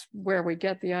that's where we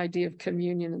get the idea of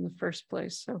communion in the first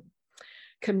place. So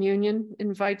communion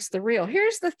invites the real.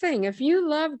 Here's the thing, if you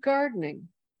love gardening,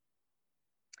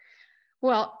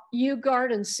 well, you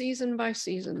garden season by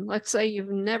season. Let's say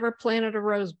you've never planted a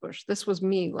rose bush. This was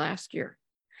me last year.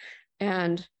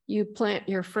 And you plant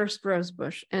your first rose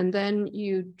bush, and then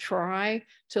you try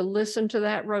to listen to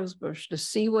that rose bush, to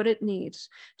see what it needs,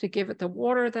 to give it the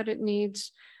water that it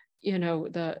needs, you know,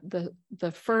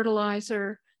 the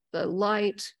fertilizer, the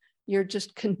light. You're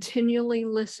just continually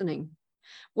listening.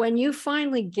 When you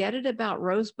finally get it about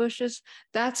rose bushes,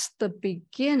 that's the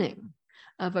beginning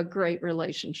of a great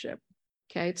relationship.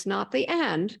 Okay, it's not the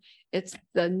end, it's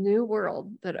the new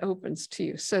world that opens to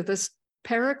you. So this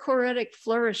perichoretic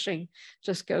flourishing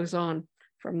just goes on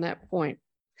from that point.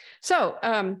 So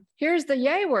here's the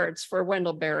yay words for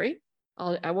Wendell Berry.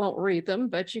 I won't read them,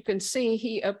 but you can see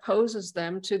he opposes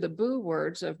them to the boo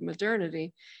words of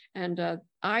modernity. And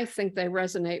I think they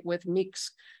resonate with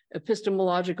Meek's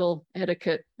epistemological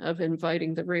etiquette of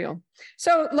inviting the real.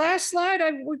 So last slide,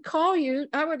 I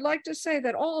would like to say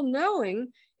that all knowing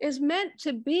is meant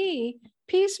to be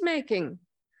peacemaking.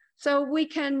 So we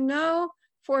can know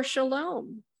for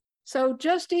shalom. So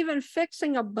just even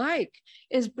fixing a bike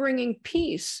is bringing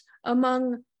peace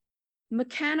among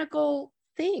mechanical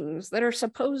things that are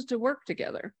supposed to work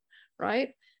together, right?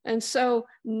 And so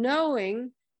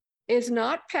knowing is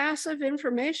not passive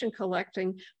information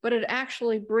collecting, but it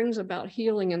actually brings about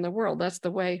healing in the world. That's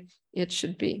the way it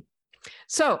should be.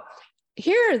 So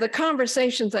here are the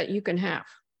conversations that you can have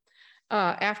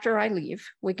after I leave.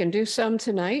 We can do some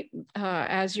tonight.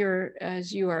 As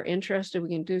you are interested, we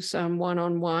can do some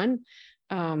one-on-one.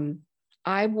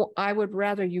 I would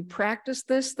rather you practice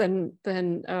this than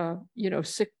you know,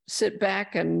 sit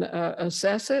back and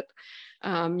assess it.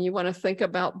 You want to think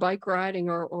about bike riding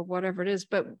or whatever it is,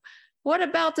 but what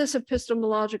about this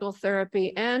epistemological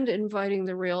therapy and inviting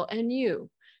the real and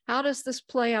you? How does this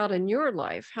play out in your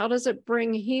life? How does it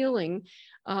bring healing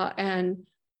and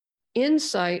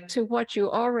insight to what you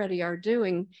already are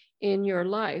doing in your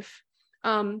life?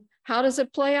 How does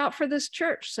it play out for this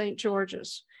church, St.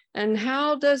 George's? And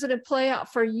how does it play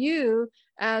out for you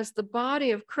as the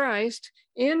body of Christ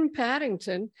in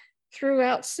Paddington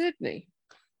throughout Sydney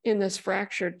in this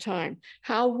fractured time?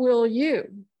 How will you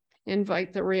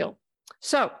invite the real?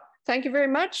 So thank you very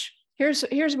much.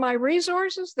 Here's my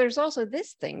resources. There's also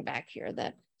this thing back here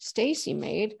that Stacy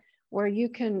made where you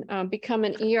can become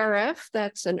an ERF.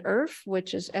 That's an ERF,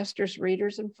 which is Esther's Reader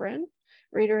and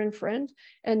Friend.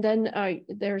 And then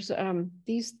there's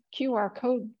these QR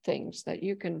code things that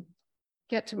you can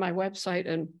get to my website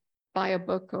and buy a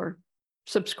book or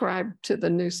subscribe to the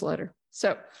newsletter.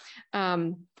 So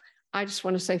I just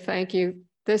want to say thank you.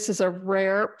 This is a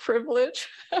rare privilege,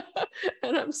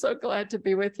 and I'm so glad to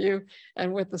be with you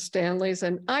and with the Stanleys.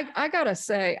 And I gotta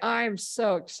say, I'm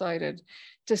so excited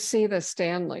to see the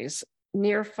Stanleys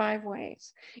near Five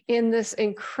Ways in this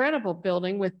incredible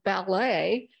building with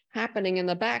ballet happening in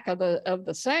the back of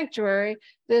the sanctuary,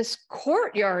 this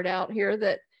courtyard out here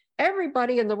that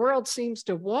everybody in the world seems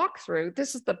to walk through.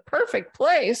 This is the perfect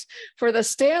place for the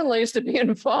Stanleys to be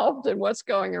involved in what's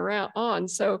going on.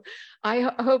 So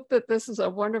I hope that this is a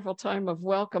wonderful time of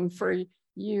welcome for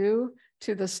you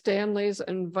to the Stanleys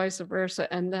and vice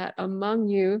versa, and that among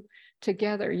you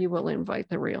together, you will invite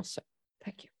the real. So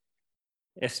thank you.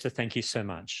 Esther, thank you so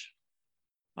much.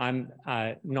 I'm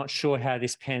not sure how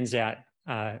this pans out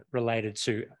related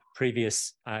to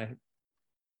previous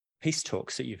peace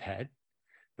talks that you've had,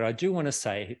 but I do want to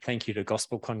say thank you to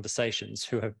Gospel Conversations,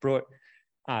 who have brought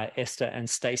Esther and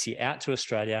Stacey out to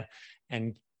Australia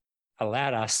and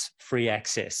allowed us free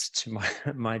access to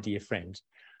my dear friend.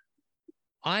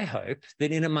 I hope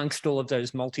that in amongst all of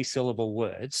those multi-syllable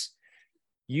words,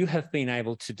 you have been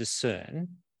able to discern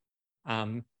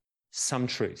some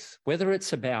truth, whether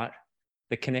it's about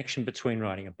the connection between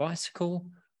riding a bicycle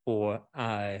or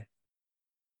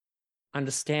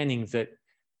understanding that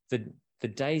the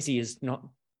daisy is not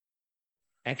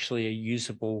actually a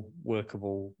usable,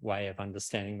 workable way of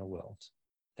understanding the world,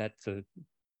 that the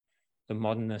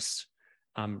modernist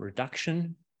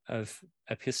reduction of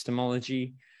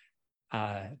epistemology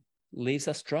leaves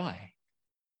us dry.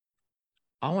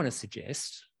 I want to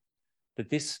suggest that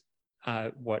this,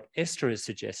 what Esther is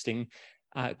suggesting,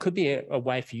 could be a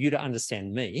way for you to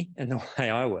understand me and the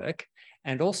way I work,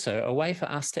 and also a way for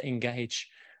us to engage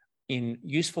in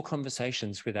useful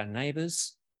conversations with our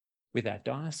neighbours, with our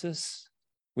diocese,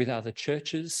 with other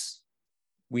churches,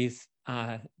 with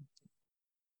the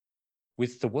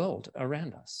world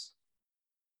around us.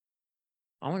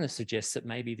 I want to suggest that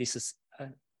maybe this is a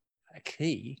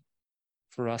key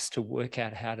for us to work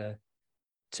out how to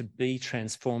be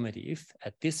transformative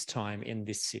at this time in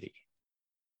this city.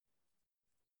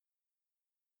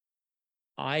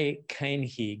 I came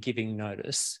here giving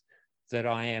notice that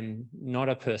I am not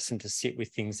a person to sit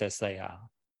with things as they are.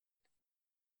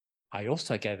 I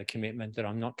also gave a commitment that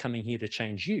I'm not coming here to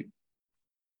change you.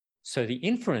 So the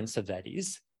inference of that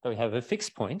is that we have a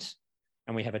fixed point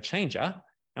and we have a changer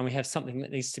and we have something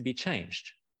that needs to be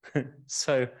changed.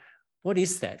 So What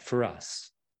is that for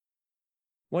us?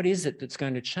 What is it that's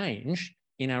going to change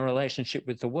in our relationship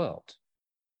with the world?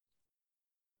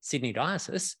 Sydney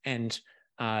Diocese and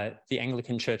the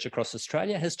Anglican Church across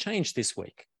Australia has changed this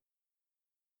week.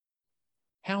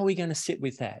 How are we going to sit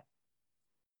with that?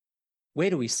 Where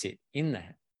do we sit in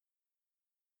that?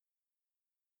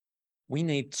 We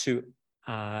need to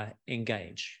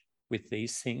engage with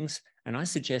these things. And I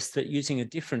suggest that using a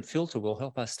different filter will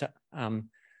help us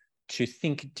to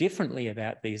think differently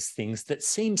about these things that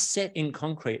seem set in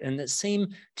concrete and that seem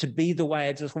to be the way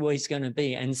it's always going to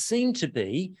be and seem to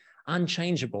be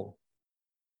unchangeable.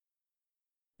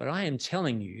 But I am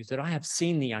telling you that I have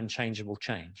seen the unchangeable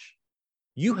change.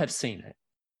 You have seen it.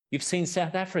 You've seen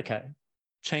South Africa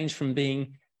change from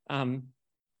being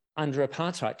under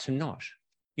apartheid to not.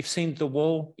 You've seen the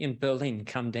wall in Berlin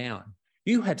come down.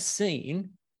 You have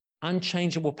seen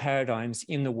unchangeable paradigms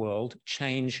in the world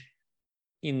change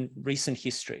in recent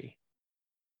history.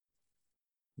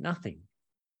 Nothing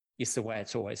is the way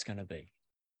it's always going to be.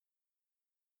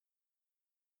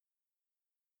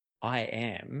 I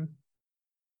am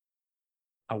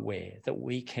aware that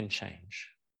we can change.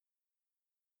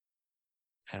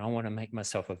 And I want to make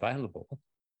myself available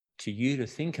to you to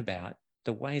think about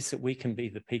the ways that we can be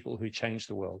the people who change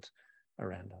the world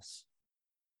around us.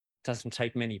 It doesn't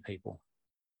take many people.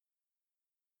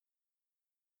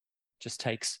 It just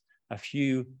takes a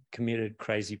few committed,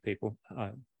 crazy people,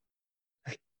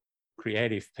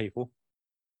 creative people,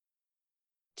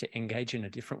 to engage in a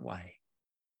different way.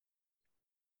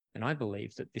 And I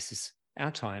believe that this is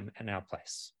our time and our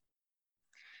place.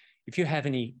 If you have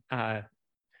any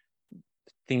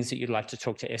things that you'd like to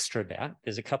talk to Esther about,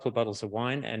 there's a couple of bottles of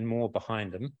wine and more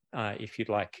behind them if you'd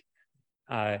like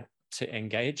to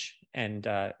engage. And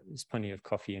there's plenty of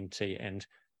coffee and tea and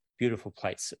beautiful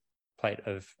plate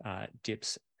of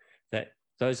dips that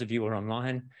those of you who are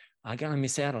online are going to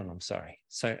miss out on, I'm sorry.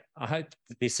 So I hope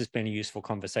that this has been a useful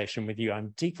conversation with you.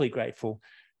 I'm deeply grateful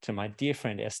to my dear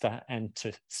friend Esther and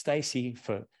to Stacey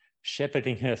for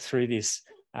shepherding her through this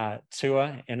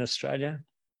tour in Australia,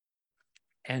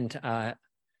 and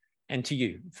to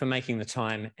you for making the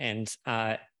time and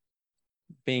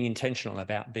being intentional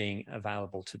about being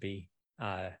available to be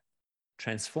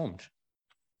transformed.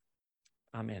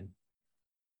 Amen.